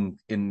looking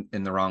in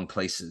the wrong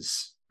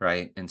places,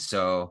 right? And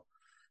so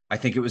I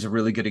think it was a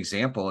really good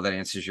example that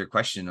answers your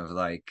question of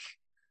like,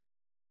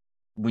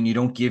 when you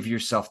don't give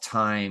yourself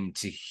time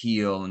to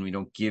heal, and we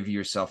don't give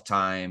yourself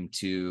time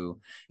to,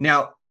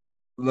 now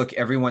look,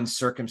 everyone's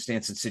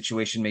circumstance and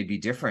situation may be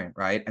different,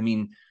 right? I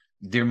mean,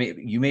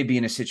 you may be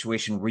in a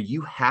situation where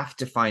you have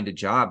to find a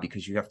job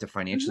because you have to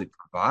financially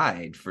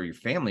provide for your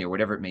family or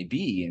whatever it may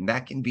be, and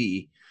that can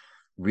be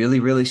really,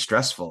 really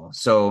stressful.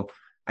 So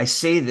I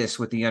say this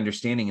with the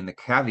understanding and the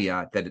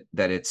caveat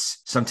that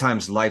it's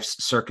sometimes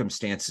life's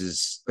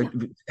circumstances.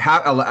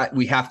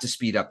 We have to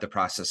speed up the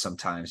process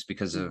sometimes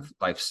because of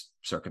life's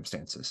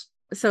circumstances.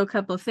 So a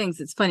couple of things.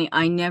 It's funny.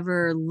 I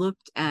never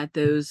looked at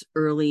those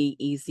early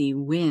easy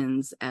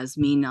wins as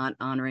me not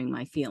honoring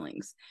my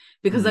feelings,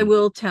 because I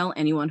will tell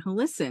anyone who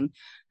listen,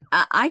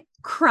 I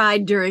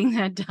cried during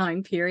that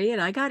time period.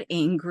 I got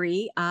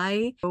angry.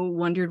 I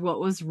wondered what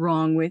was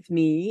wrong with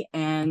me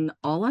and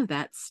all of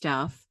that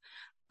stuff.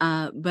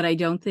 But I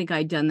don't think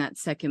I'd done that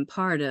second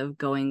part of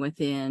going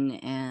within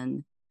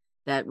and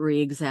that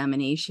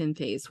re-examination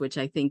phase, which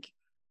I think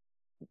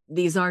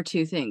these are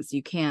two things.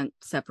 You can't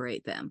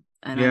separate them.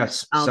 And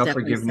yes, I'll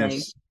definitely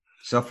say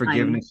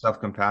self-forgiveness,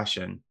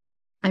 self-compassion.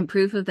 I'm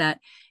proof of that.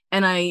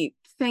 And I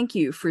thank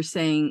you for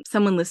saying,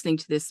 someone listening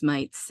to this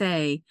might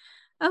say,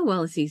 oh,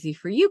 well, it's easy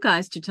for you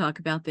guys to talk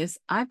about this.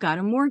 I've got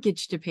a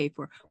mortgage to pay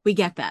for. We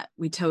get that.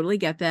 We totally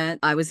get that.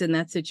 I was in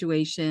that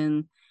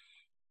situation.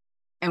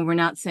 And we're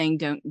not saying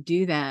don't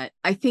do that.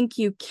 I think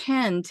you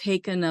can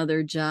take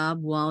another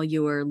job while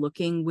you are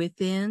looking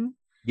within.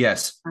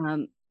 Yes.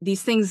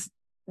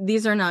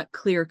 These are not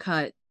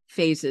clear-cut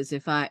phases.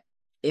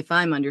 If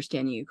I'm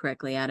understanding you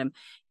correctly, Adam,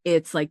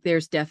 it's like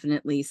there's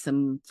definitely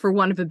some, for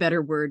want of a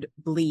better word,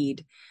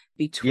 bleed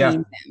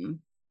between them.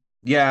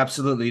 Yeah,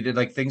 absolutely.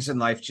 Like, things in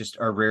life just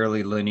are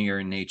rarely linear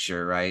in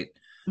nature, right?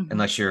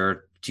 Unless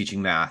you're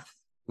teaching math,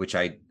 which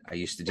I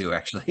used to do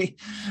actually.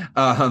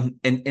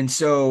 And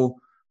so,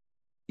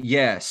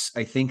 yes,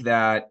 I think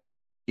that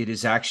it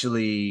is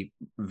actually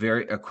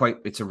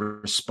it's a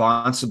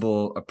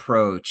responsible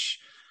approach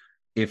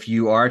if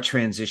you are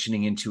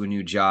transitioning into a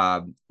new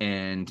job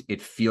and it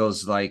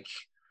feels like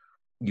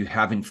you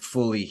haven't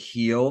fully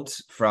healed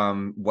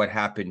from what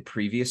happened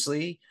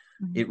previously.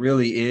 It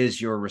really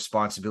is your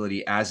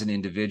responsibility as an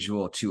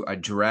individual to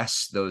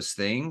address those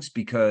things,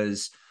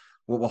 because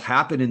what will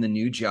happen in the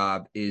new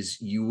job is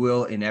you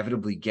will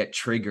inevitably get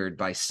triggered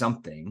by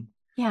something.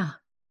 Yeah.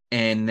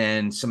 And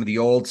then some of the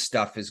old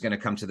stuff is going to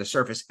come to the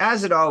surface,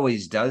 as it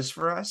always does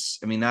for us.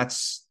 I mean,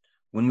 that's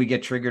when we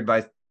get triggered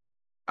by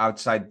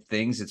outside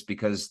things, it's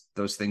because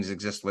those things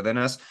exist within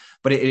us.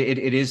 But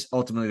it is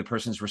ultimately the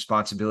person's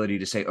responsibility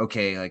to say,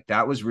 okay, like,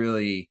 that was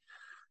really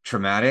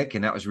traumatic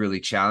and that was really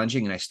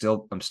challenging, and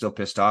I'm still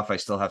pissed off. I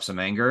still have some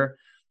anger.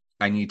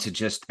 I need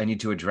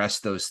to address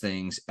those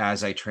things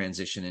as I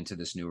transition into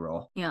this new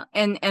role. Yeah.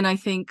 And I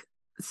think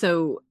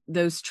so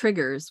those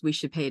triggers, we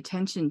should pay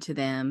attention to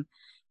them,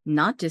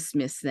 not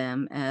dismiss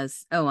them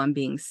as, oh, I'm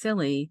being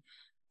silly,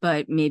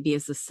 but maybe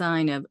as a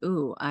sign of,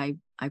 oh, I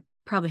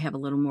probably have a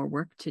little more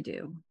work to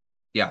do.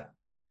 Yeah.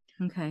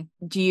 Okay.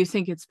 Do you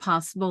think it's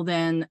possible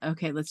then?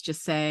 Okay, let's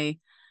just say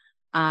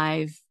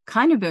I've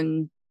kind of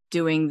been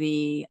doing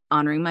the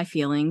honoring my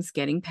feelings,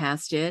 getting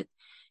past it.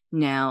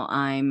 Now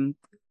I'm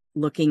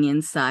looking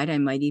inside. I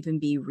might even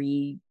be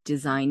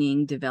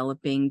redesigning,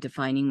 developing,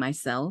 defining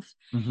myself.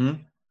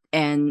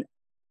 And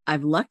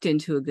I've lucked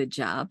into a good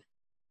job,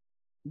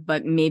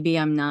 but maybe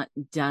I'm not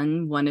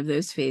done one of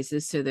those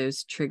phases. So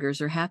those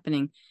triggers are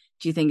happening.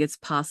 Do you think it's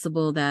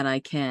possible that I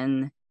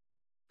can,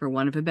 for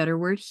want of a better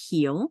word,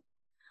 heal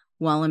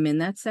while I'm in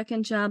that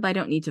second job? I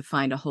don't need to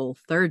find a whole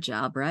third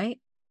job, right?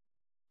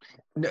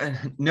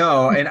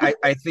 No. And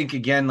I think,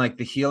 again, like,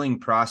 the healing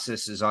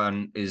process is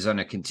on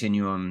a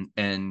continuum.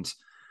 And,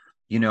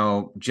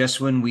 just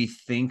when we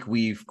think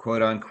we've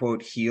quote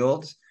unquote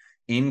healed,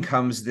 in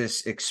comes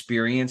this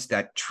experience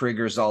that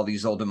triggers all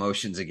these old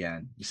emotions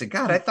again. You say,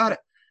 God, I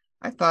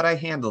thought I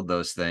handled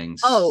those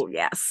things. Oh,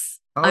 yes.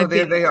 Oh,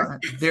 there they are.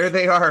 There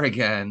they are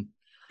again.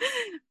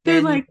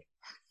 They're like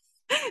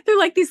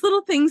these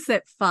little things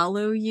that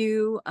follow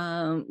you,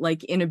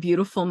 like in A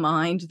Beautiful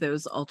Mind,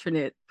 those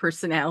alternate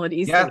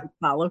personalities that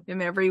follow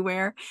him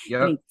everywhere.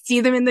 And you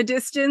see them in the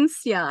distance.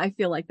 Yeah, I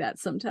feel like that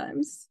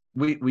sometimes.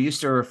 We used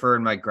to refer,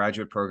 in my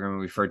graduate program,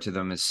 we referred to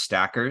them as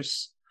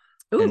stackers.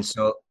 Ooh. And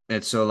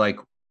so like,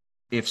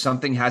 if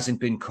something hasn't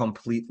been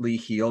completely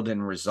healed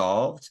and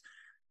resolved,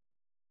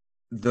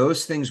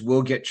 those things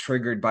will get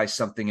triggered by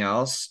something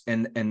else,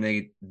 and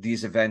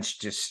these events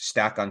just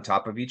stack on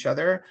top of each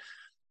other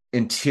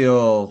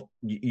until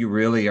you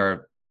really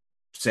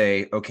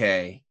say,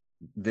 okay,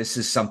 this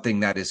is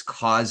something that is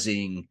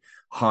causing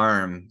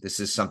harm. This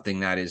is something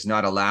that is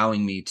not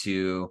allowing me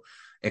to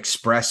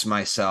express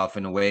myself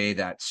in a way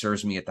that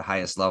serves me at the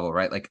highest level,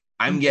 right? Like,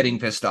 I'm getting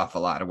pissed off a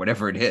lot or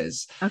whatever it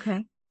is.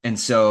 Okay. And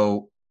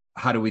so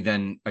how do we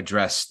then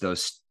address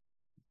those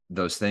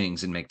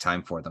things and make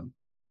time for them?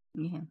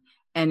 Yeah.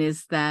 And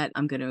is that,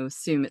 I'm going to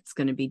assume it's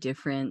going to be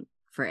different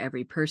for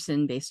every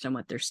person based on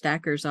what their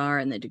stackers are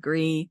and the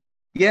degree.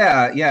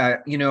 Yeah, yeah.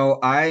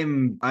 I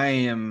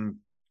am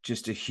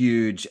just a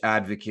huge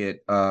advocate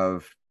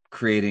of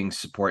creating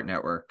support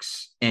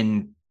networks.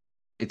 And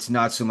it's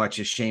not so much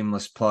a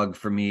shameless plug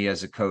for me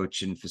as a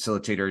coach and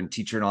facilitator and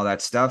teacher and all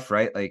that stuff,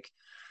 right? Like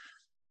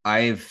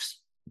I've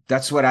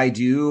that's what I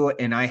do.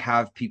 And I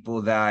have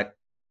people that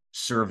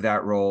serve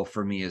that role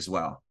for me as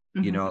well.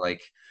 Mm-hmm.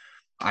 Like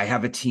I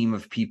have a team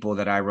of people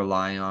that I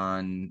rely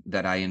on,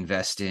 that I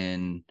invest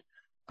in,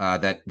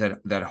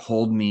 that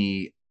hold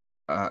me,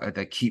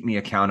 that keep me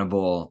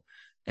accountable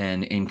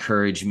and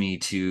encourage me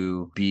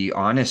to be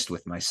honest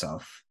with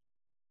myself.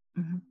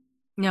 Mm-hmm.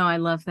 No, I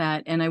love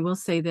that. And I will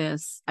say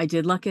this, I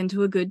did luck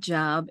into a good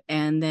job,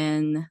 and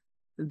then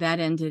that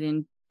ended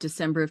in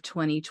December of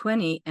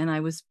 2020. And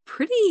I was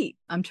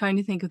I'm trying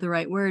to think of the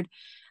right word.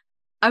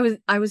 I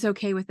was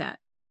okay with that.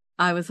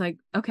 I was like,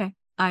 okay,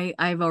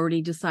 I've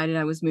already decided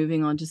I was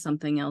moving on to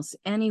something else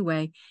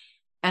anyway.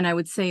 And I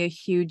would say a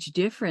huge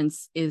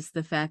difference is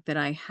the fact that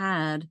I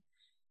had,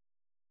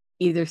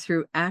 either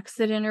through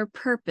accident or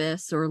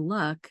purpose or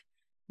luck,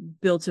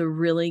 built a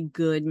really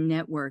good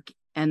network.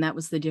 And that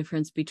was the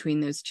difference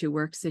between those two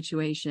work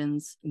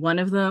situations.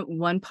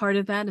 One part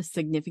of that, a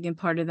significant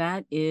part of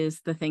that,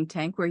 is the think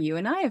tank where you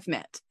and I have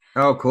met.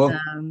 Oh, cool.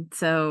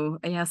 So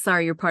yeah,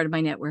 sorry, you're part of my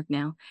network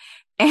now.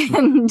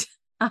 And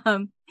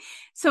um,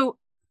 so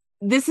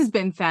this has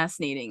been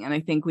fascinating, and I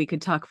think we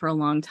could talk for a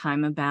long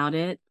time about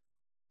it.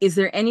 Is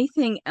there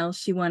anything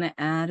else you want to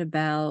add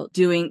about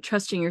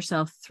trusting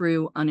yourself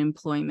through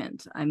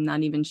unemployment? I'm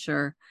not even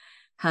sure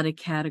how to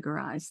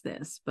categorize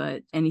this,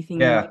 but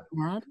anything you Yeah.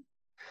 want to add?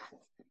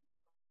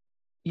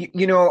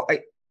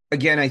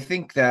 I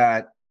think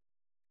that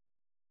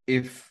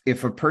if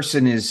a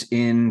person is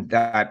in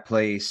that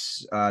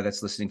place,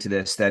 that's listening to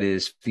this, that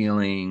is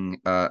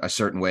feeling a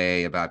certain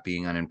way about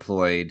being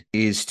unemployed,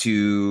 is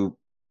to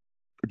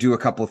do a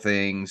couple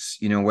things.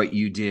 What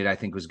you did, I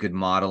think, was good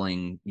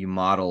modeling. You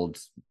modeled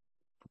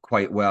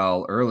quite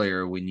well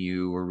earlier when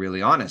you were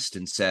really honest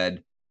and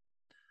said,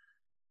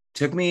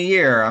 took me a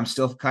year, I'm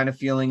still kind of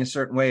feeling a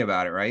certain way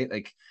about it, right?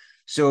 Like,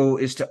 so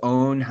is to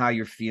own how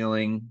you're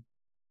feeling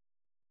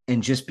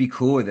and just be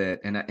cool with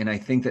it. And I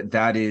think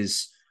that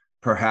is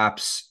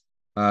perhaps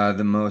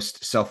the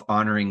most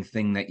self-honoring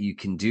thing that you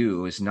can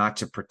do, is not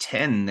to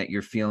pretend that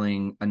you're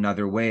feeling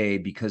another way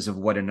because of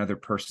what another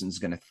person's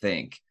going to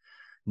think.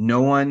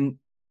 No one,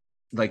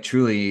 like,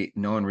 truly,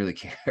 no one really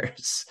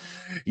cares,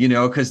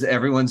 because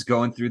everyone's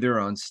going through their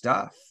own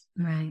stuff.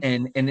 Right.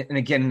 And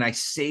again, and I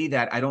say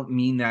that, I don't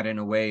mean that in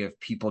a way of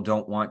people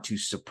don't want to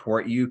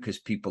support you, because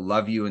people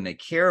love you and they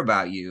care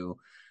about you.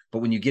 But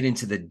when you get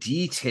into the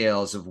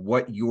details of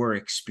what you're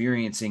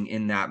experiencing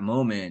in that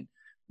moment,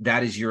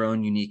 that is your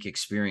own unique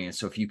experience.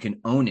 So if you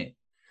can own it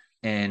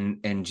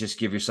and just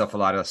give yourself a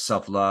lot of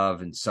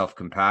self-love and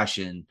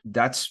self-compassion,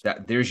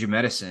 there's your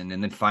medicine.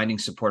 And then finding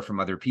support from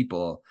other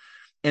people.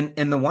 And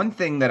the one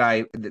thing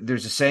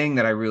there's a saying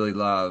that I really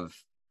love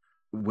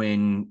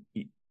when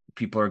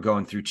people are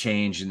going through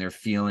change and they're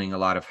feeling a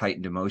lot of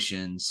heightened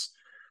emotions,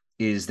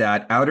 is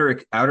that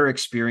outer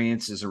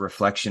experience is a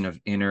reflection of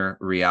inner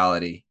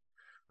reality,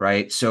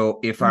 right? So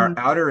if our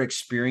Mm-hmm. outer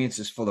experience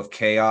is full of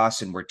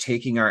chaos and we're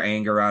taking our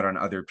anger out on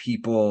other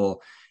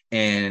people,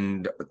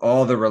 and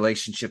all the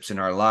relationships in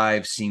our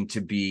lives seem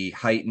to be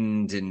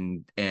heightened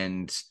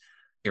and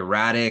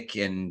erratic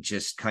and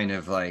just kind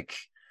of like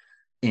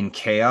in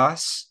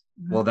chaos,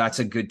 well, that's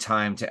a good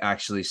time to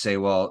actually say,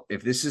 well,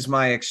 if this is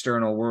my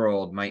external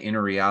world, my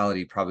inner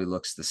reality probably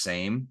looks the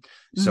same.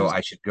 So Mm-hmm.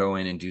 I should go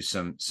in and do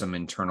some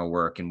internal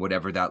work, and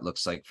whatever that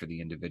looks like for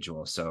the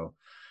individual. So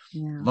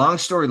Yeah. long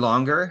story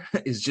longer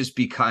is just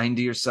be kind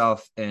to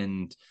yourself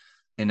and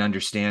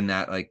understand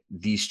that, like,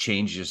 these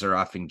changes are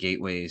often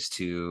gateways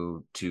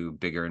to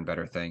bigger and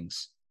better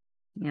things.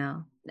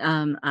 Yeah.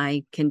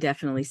 I can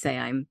definitely say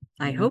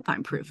I hope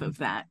I'm proof of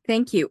that.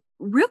 Thank you.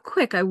 Real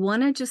quick, I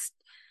want to just,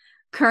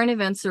 current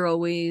events are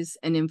always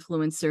an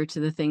influencer to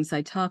the things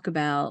I talk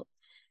about.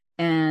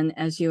 And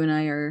as you and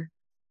I are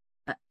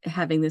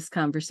having this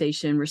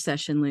conversation,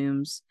 recession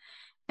looms.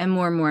 And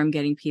more, I'm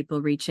getting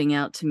people reaching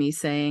out to me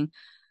saying,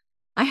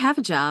 I have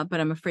a job, but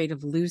I'm afraid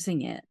of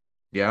losing it.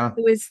 Yeah.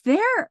 So is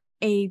there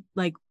a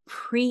like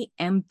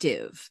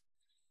preemptive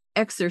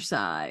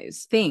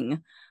exercise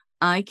thing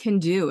I can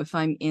do if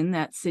I'm in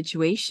that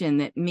situation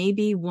that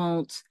maybe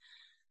won't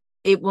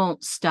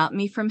stop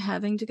me from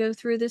having to go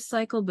through this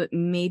cycle, but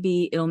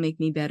maybe it'll make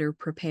me better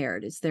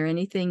prepared? Is there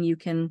anything you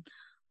can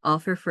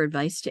offer for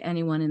advice to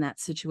anyone in that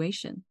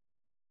situation?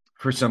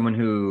 For someone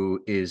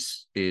who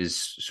is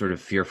sort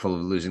of fearful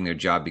of losing their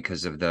job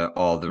because of the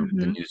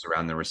Hmm. news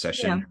around the Yeah.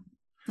 recession.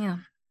 Yeah.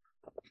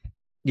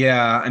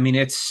 Yeah, I mean,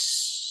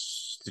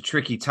 it's a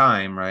tricky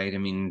time, right? I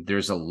mean,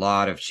 there's a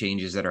lot of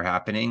changes that are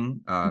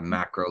happening, Mhm.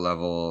 macro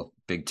level,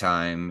 big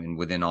time, and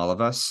within all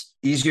of us.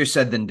 Easier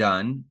said than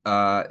done.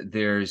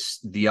 There's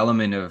the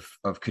element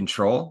of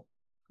control,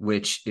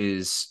 which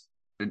is,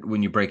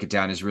 when you break it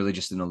down, is really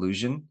just an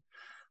illusion,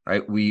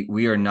 right?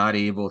 We are not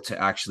able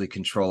to actually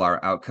control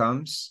our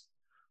outcomes,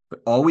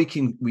 but all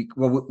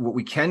what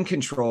we can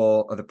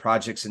control are the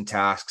projects and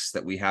tasks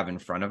that we have in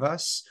front of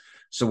us.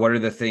 So what are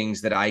the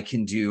things that I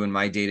can do in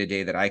my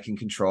day-to-day that I can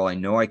control? I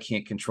know I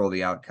can't control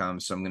the outcome,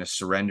 so I'm going to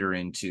surrender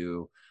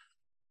into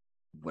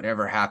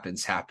whatever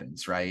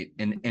happens, right?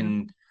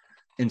 And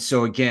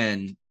so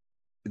again,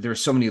 there are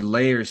so many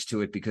layers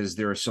to it because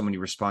there are so many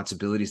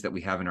responsibilities that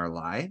we have in our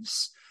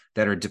lives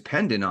that are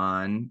dependent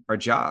on our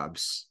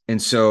jobs. And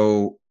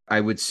so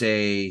I would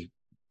say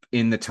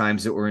in the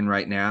times that we're in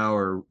right now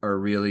are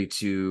really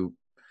to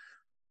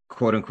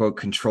quote unquote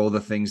control the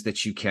things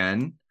that you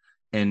can,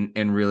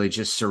 and really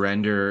just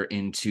surrender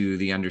into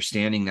the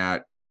understanding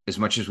that as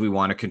much as we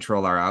want to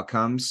control our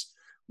outcomes,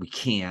 we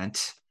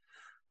can't,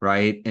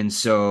 right? And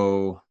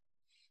so,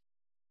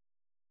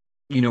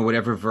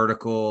 whatever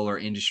vertical or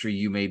industry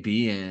you may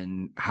be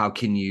in, how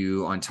can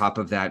you, on top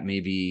of that,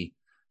 maybe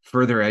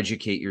further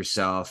educate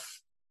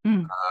yourself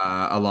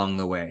along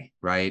the way,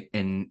 right?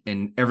 And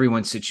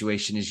everyone's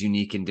situation is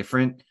unique and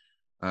different,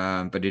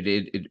 but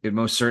it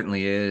most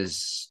certainly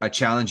is a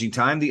challenging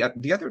time.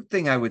 The other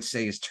thing I would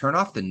say is turn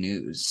off the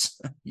news,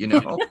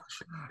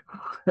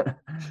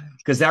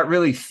 because that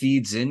really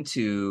feeds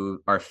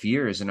into our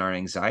fears and our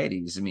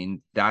anxieties. I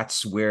mean,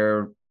 that's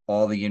where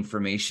all the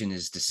information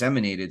is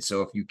disseminated.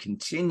 So if you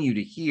continue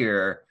to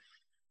hear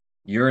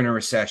you're in a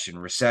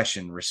recession,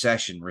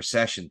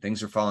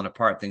 things are falling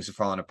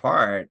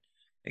apart,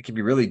 it can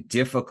be really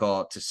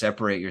difficult to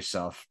separate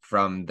yourself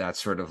from that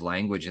sort of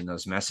language and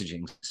those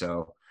messaging.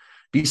 So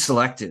be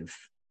selective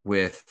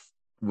with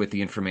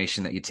the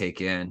information that you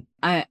take in.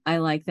 I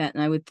like that.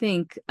 And I would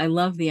think,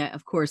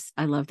 of course,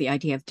 I love the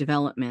idea of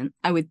development.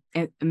 I would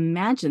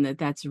imagine that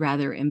that's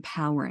rather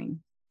empowering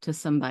to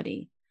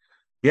somebody.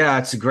 Yeah,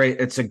 it's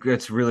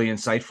really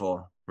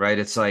insightful, right?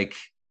 It's like,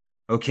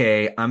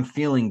 okay, I'm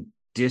feeling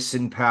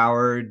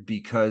disempowered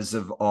because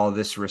of all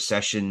this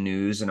recession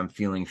news and I'm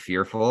feeling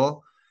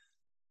fearful.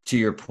 To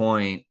your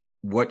point,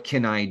 what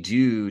can I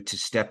do to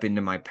step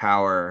into my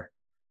power?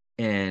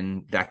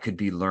 And that could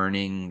be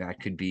learning, that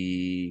could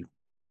be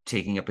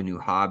taking up a new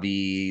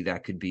hobby,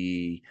 that could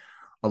be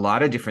a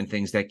lot of different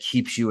things that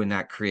keeps you in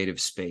that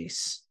creative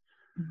space.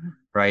 Mm-hmm.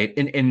 Right.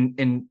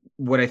 And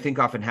what I think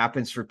often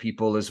happens for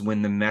people is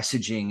when the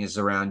messaging is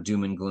around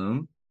doom and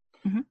gloom,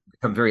 mm-hmm.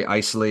 become very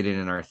isolated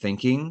in our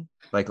thinking.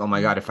 Like, oh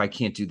my God, if I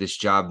can't do this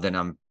job,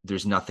 then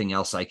there's nothing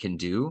else I can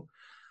do.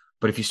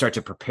 But if you start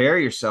to prepare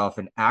yourself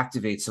and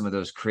activate some of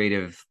those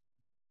creative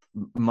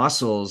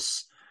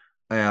muscles,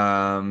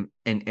 and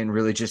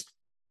really just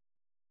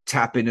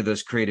tap into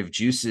those creative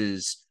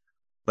juices,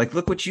 like,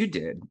 look what you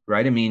did,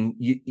 right? I mean,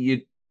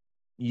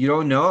 you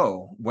don't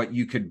know what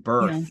you could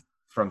birth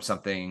from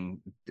something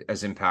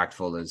as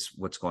impactful as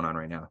what's going on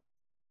right now.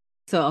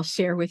 So I'll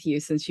share with you,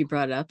 since you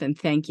brought it up, and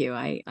thank you.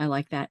 I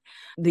like that.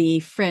 The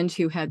friend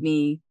who had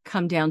me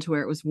come down to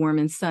where it was warm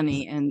and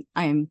sunny, and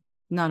I am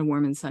not a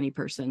warm and sunny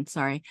person,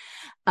 sorry.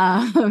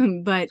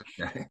 But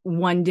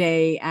one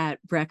day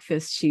at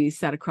breakfast, she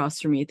sat across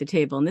from me at the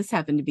table, and this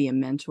happened to be a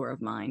mentor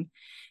of mine.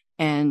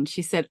 And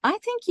she said, I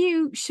think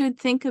you should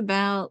think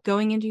about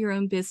going into your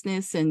own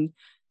business and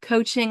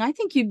coaching. I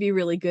think you'd be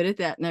really good at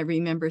that. And I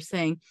remember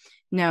saying,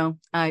 no,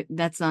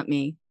 that's not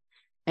me.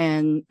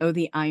 And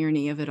the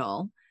irony of it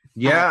all.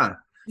 Yeah.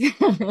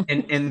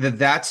 and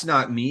that's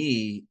not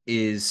me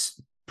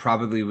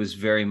was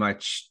very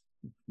much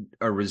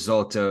a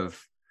result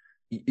of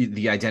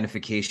the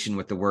identification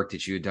with the work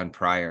that you had done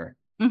prior.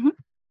 Mm-hmm.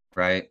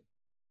 Right.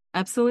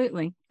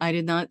 Absolutely. I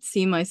did not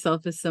see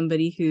myself as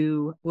somebody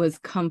who was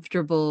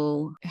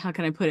comfortable, how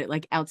can I put it,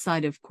 like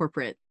outside of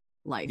corporate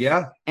life.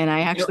 Yeah. And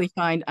I actually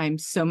find I'm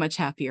so much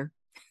happier.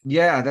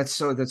 Yeah, that's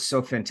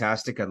so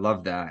fantastic. I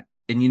love that.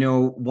 And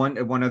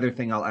one other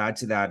thing I'll add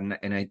to that,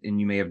 and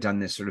you may have done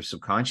this sort of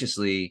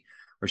subconsciously,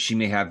 or she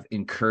may have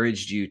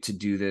encouraged you to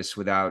do this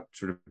without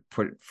sort of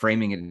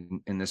framing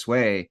it in this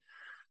way.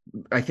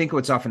 I think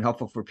what's often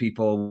helpful for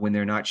people when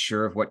they're not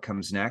sure of what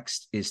comes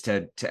next is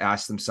to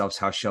ask themselves,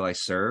 how shall I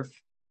serve?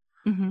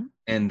 Mm-hmm.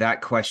 And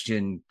that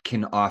question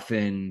can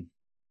often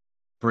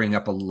bring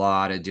up a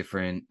lot of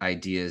different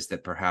ideas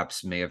that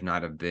perhaps may have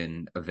not have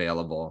been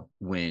available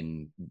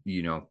when,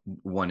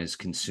 one is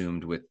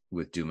consumed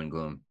with doom and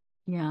gloom.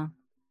 Yeah.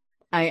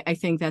 I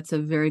think that's a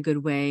very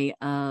good way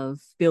of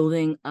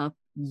building up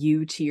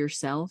you to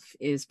yourself,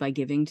 is by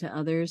giving to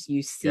others.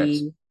 You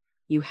see,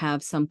 you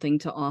have something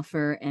to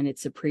offer and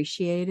it's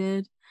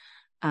appreciated.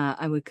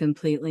 I would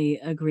completely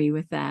agree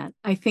with that.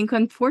 I think,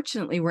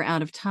 unfortunately, we're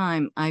out of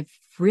time. I've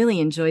really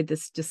enjoyed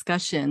this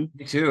discussion.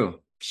 Me too.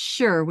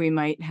 Sure, we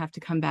might have to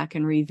come back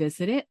and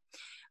revisit it,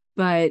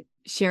 but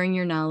sharing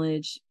your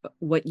knowledge,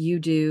 what you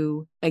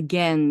do,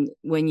 again,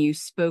 when you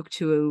spoke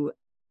to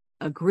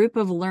a group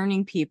of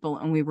learning people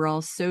and we were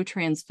all so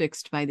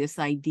transfixed by this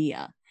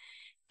idea,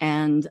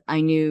 and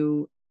I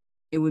knew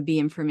it would be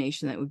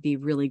information that would be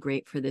really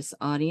great for this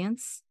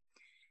audience.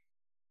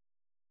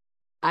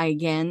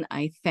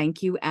 I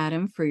thank you,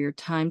 Adam, for your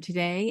time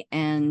today,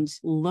 and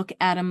look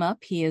Adam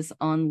up. He is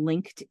on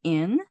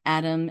LinkedIn,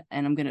 Adam,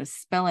 and I'm going to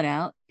spell it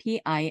out,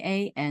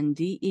 Piandes.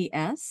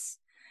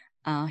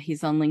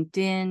 He's on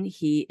LinkedIn.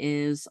 He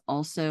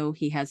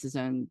has his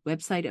own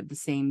website of the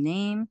same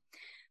name,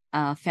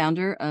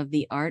 founder of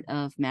the Art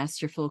of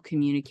Masterful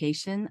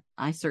Communication.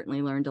 I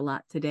certainly learned a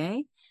lot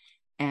today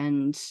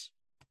and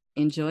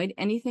enjoyed.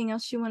 Anything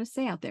else you want to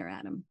say out there,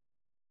 Adam?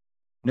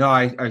 No,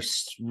 I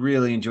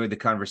really enjoyed the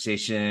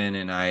conversation,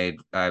 and I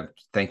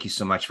thank you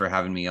so much for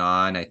having me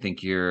on. I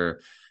think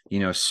you're,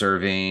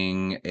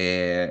 serving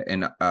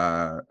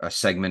a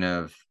segment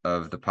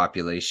of the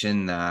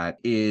population that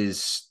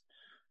is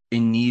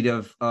in need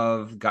of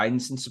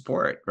guidance and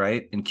support,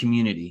 right, and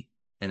community.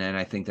 And then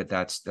I think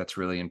that's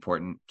really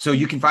important. So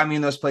you can find me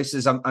in those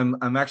places.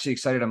 I'm actually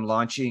excited. I'm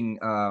launching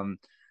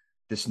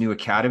this new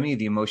academy,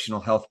 the Emotional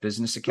Health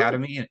Business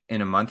Academy,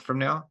 in a month from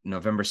now.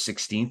 November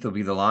 16th will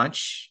be the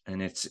launch.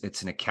 And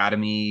it's an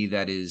academy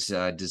that is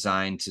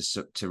designed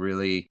to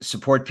really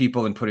support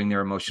people in putting their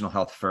emotional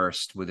health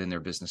first within their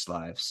business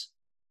lives.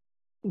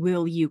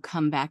 Will you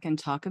come back and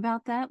talk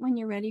about that when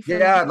you're ready for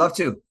Yeah, I'd love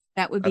to.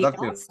 That would be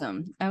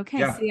awesome. Okay.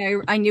 Yeah. See,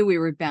 I knew we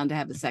were bound to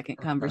have a second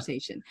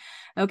conversation.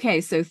 Okay.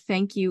 So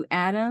thank you,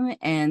 Adam,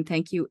 and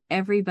thank you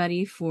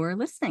everybody for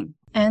listening.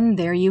 And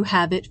there you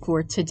have it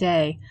for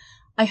today.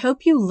 I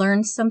hope you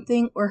learned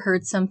something or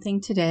heard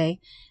something today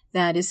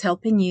that is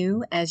helping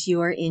you as you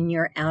are in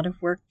your out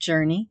of work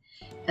journey,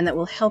 and that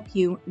will help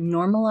you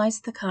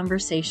normalize the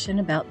conversation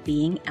about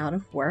being out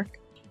of work.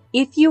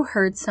 If you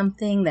heard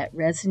something that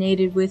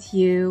resonated with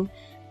you,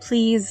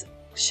 please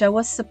show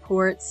us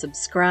support,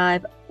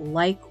 subscribe,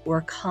 like, or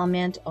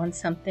comment on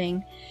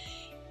something.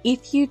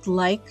 If you'd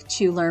like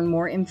to learn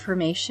more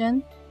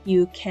information,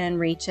 you can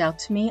reach out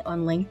to me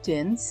on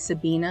LinkedIn,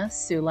 Sabina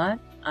Sulat.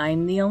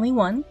 I'm the only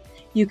one.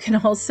 You can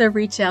also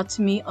reach out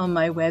to me on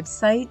my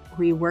website,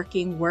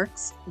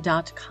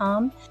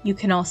 reworkingworks.com. You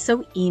can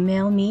also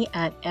email me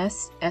at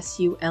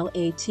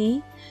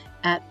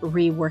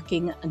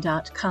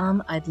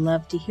ssulat@reworking.com. I'd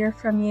love to hear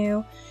from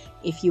you.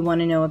 If you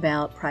want to know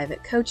about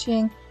private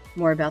coaching,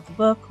 more about the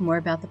book, more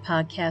about the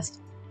podcast,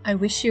 I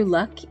wish you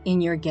luck in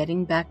your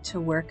getting back to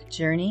work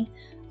journey.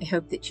 I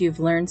hope that you've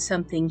learned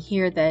something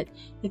here that,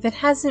 if it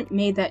hasn't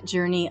made that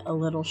journey a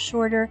little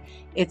shorter,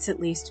 it's at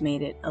least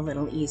made it a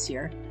little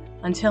easier.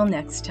 Until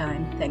next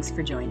time, thanks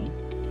for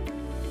joining.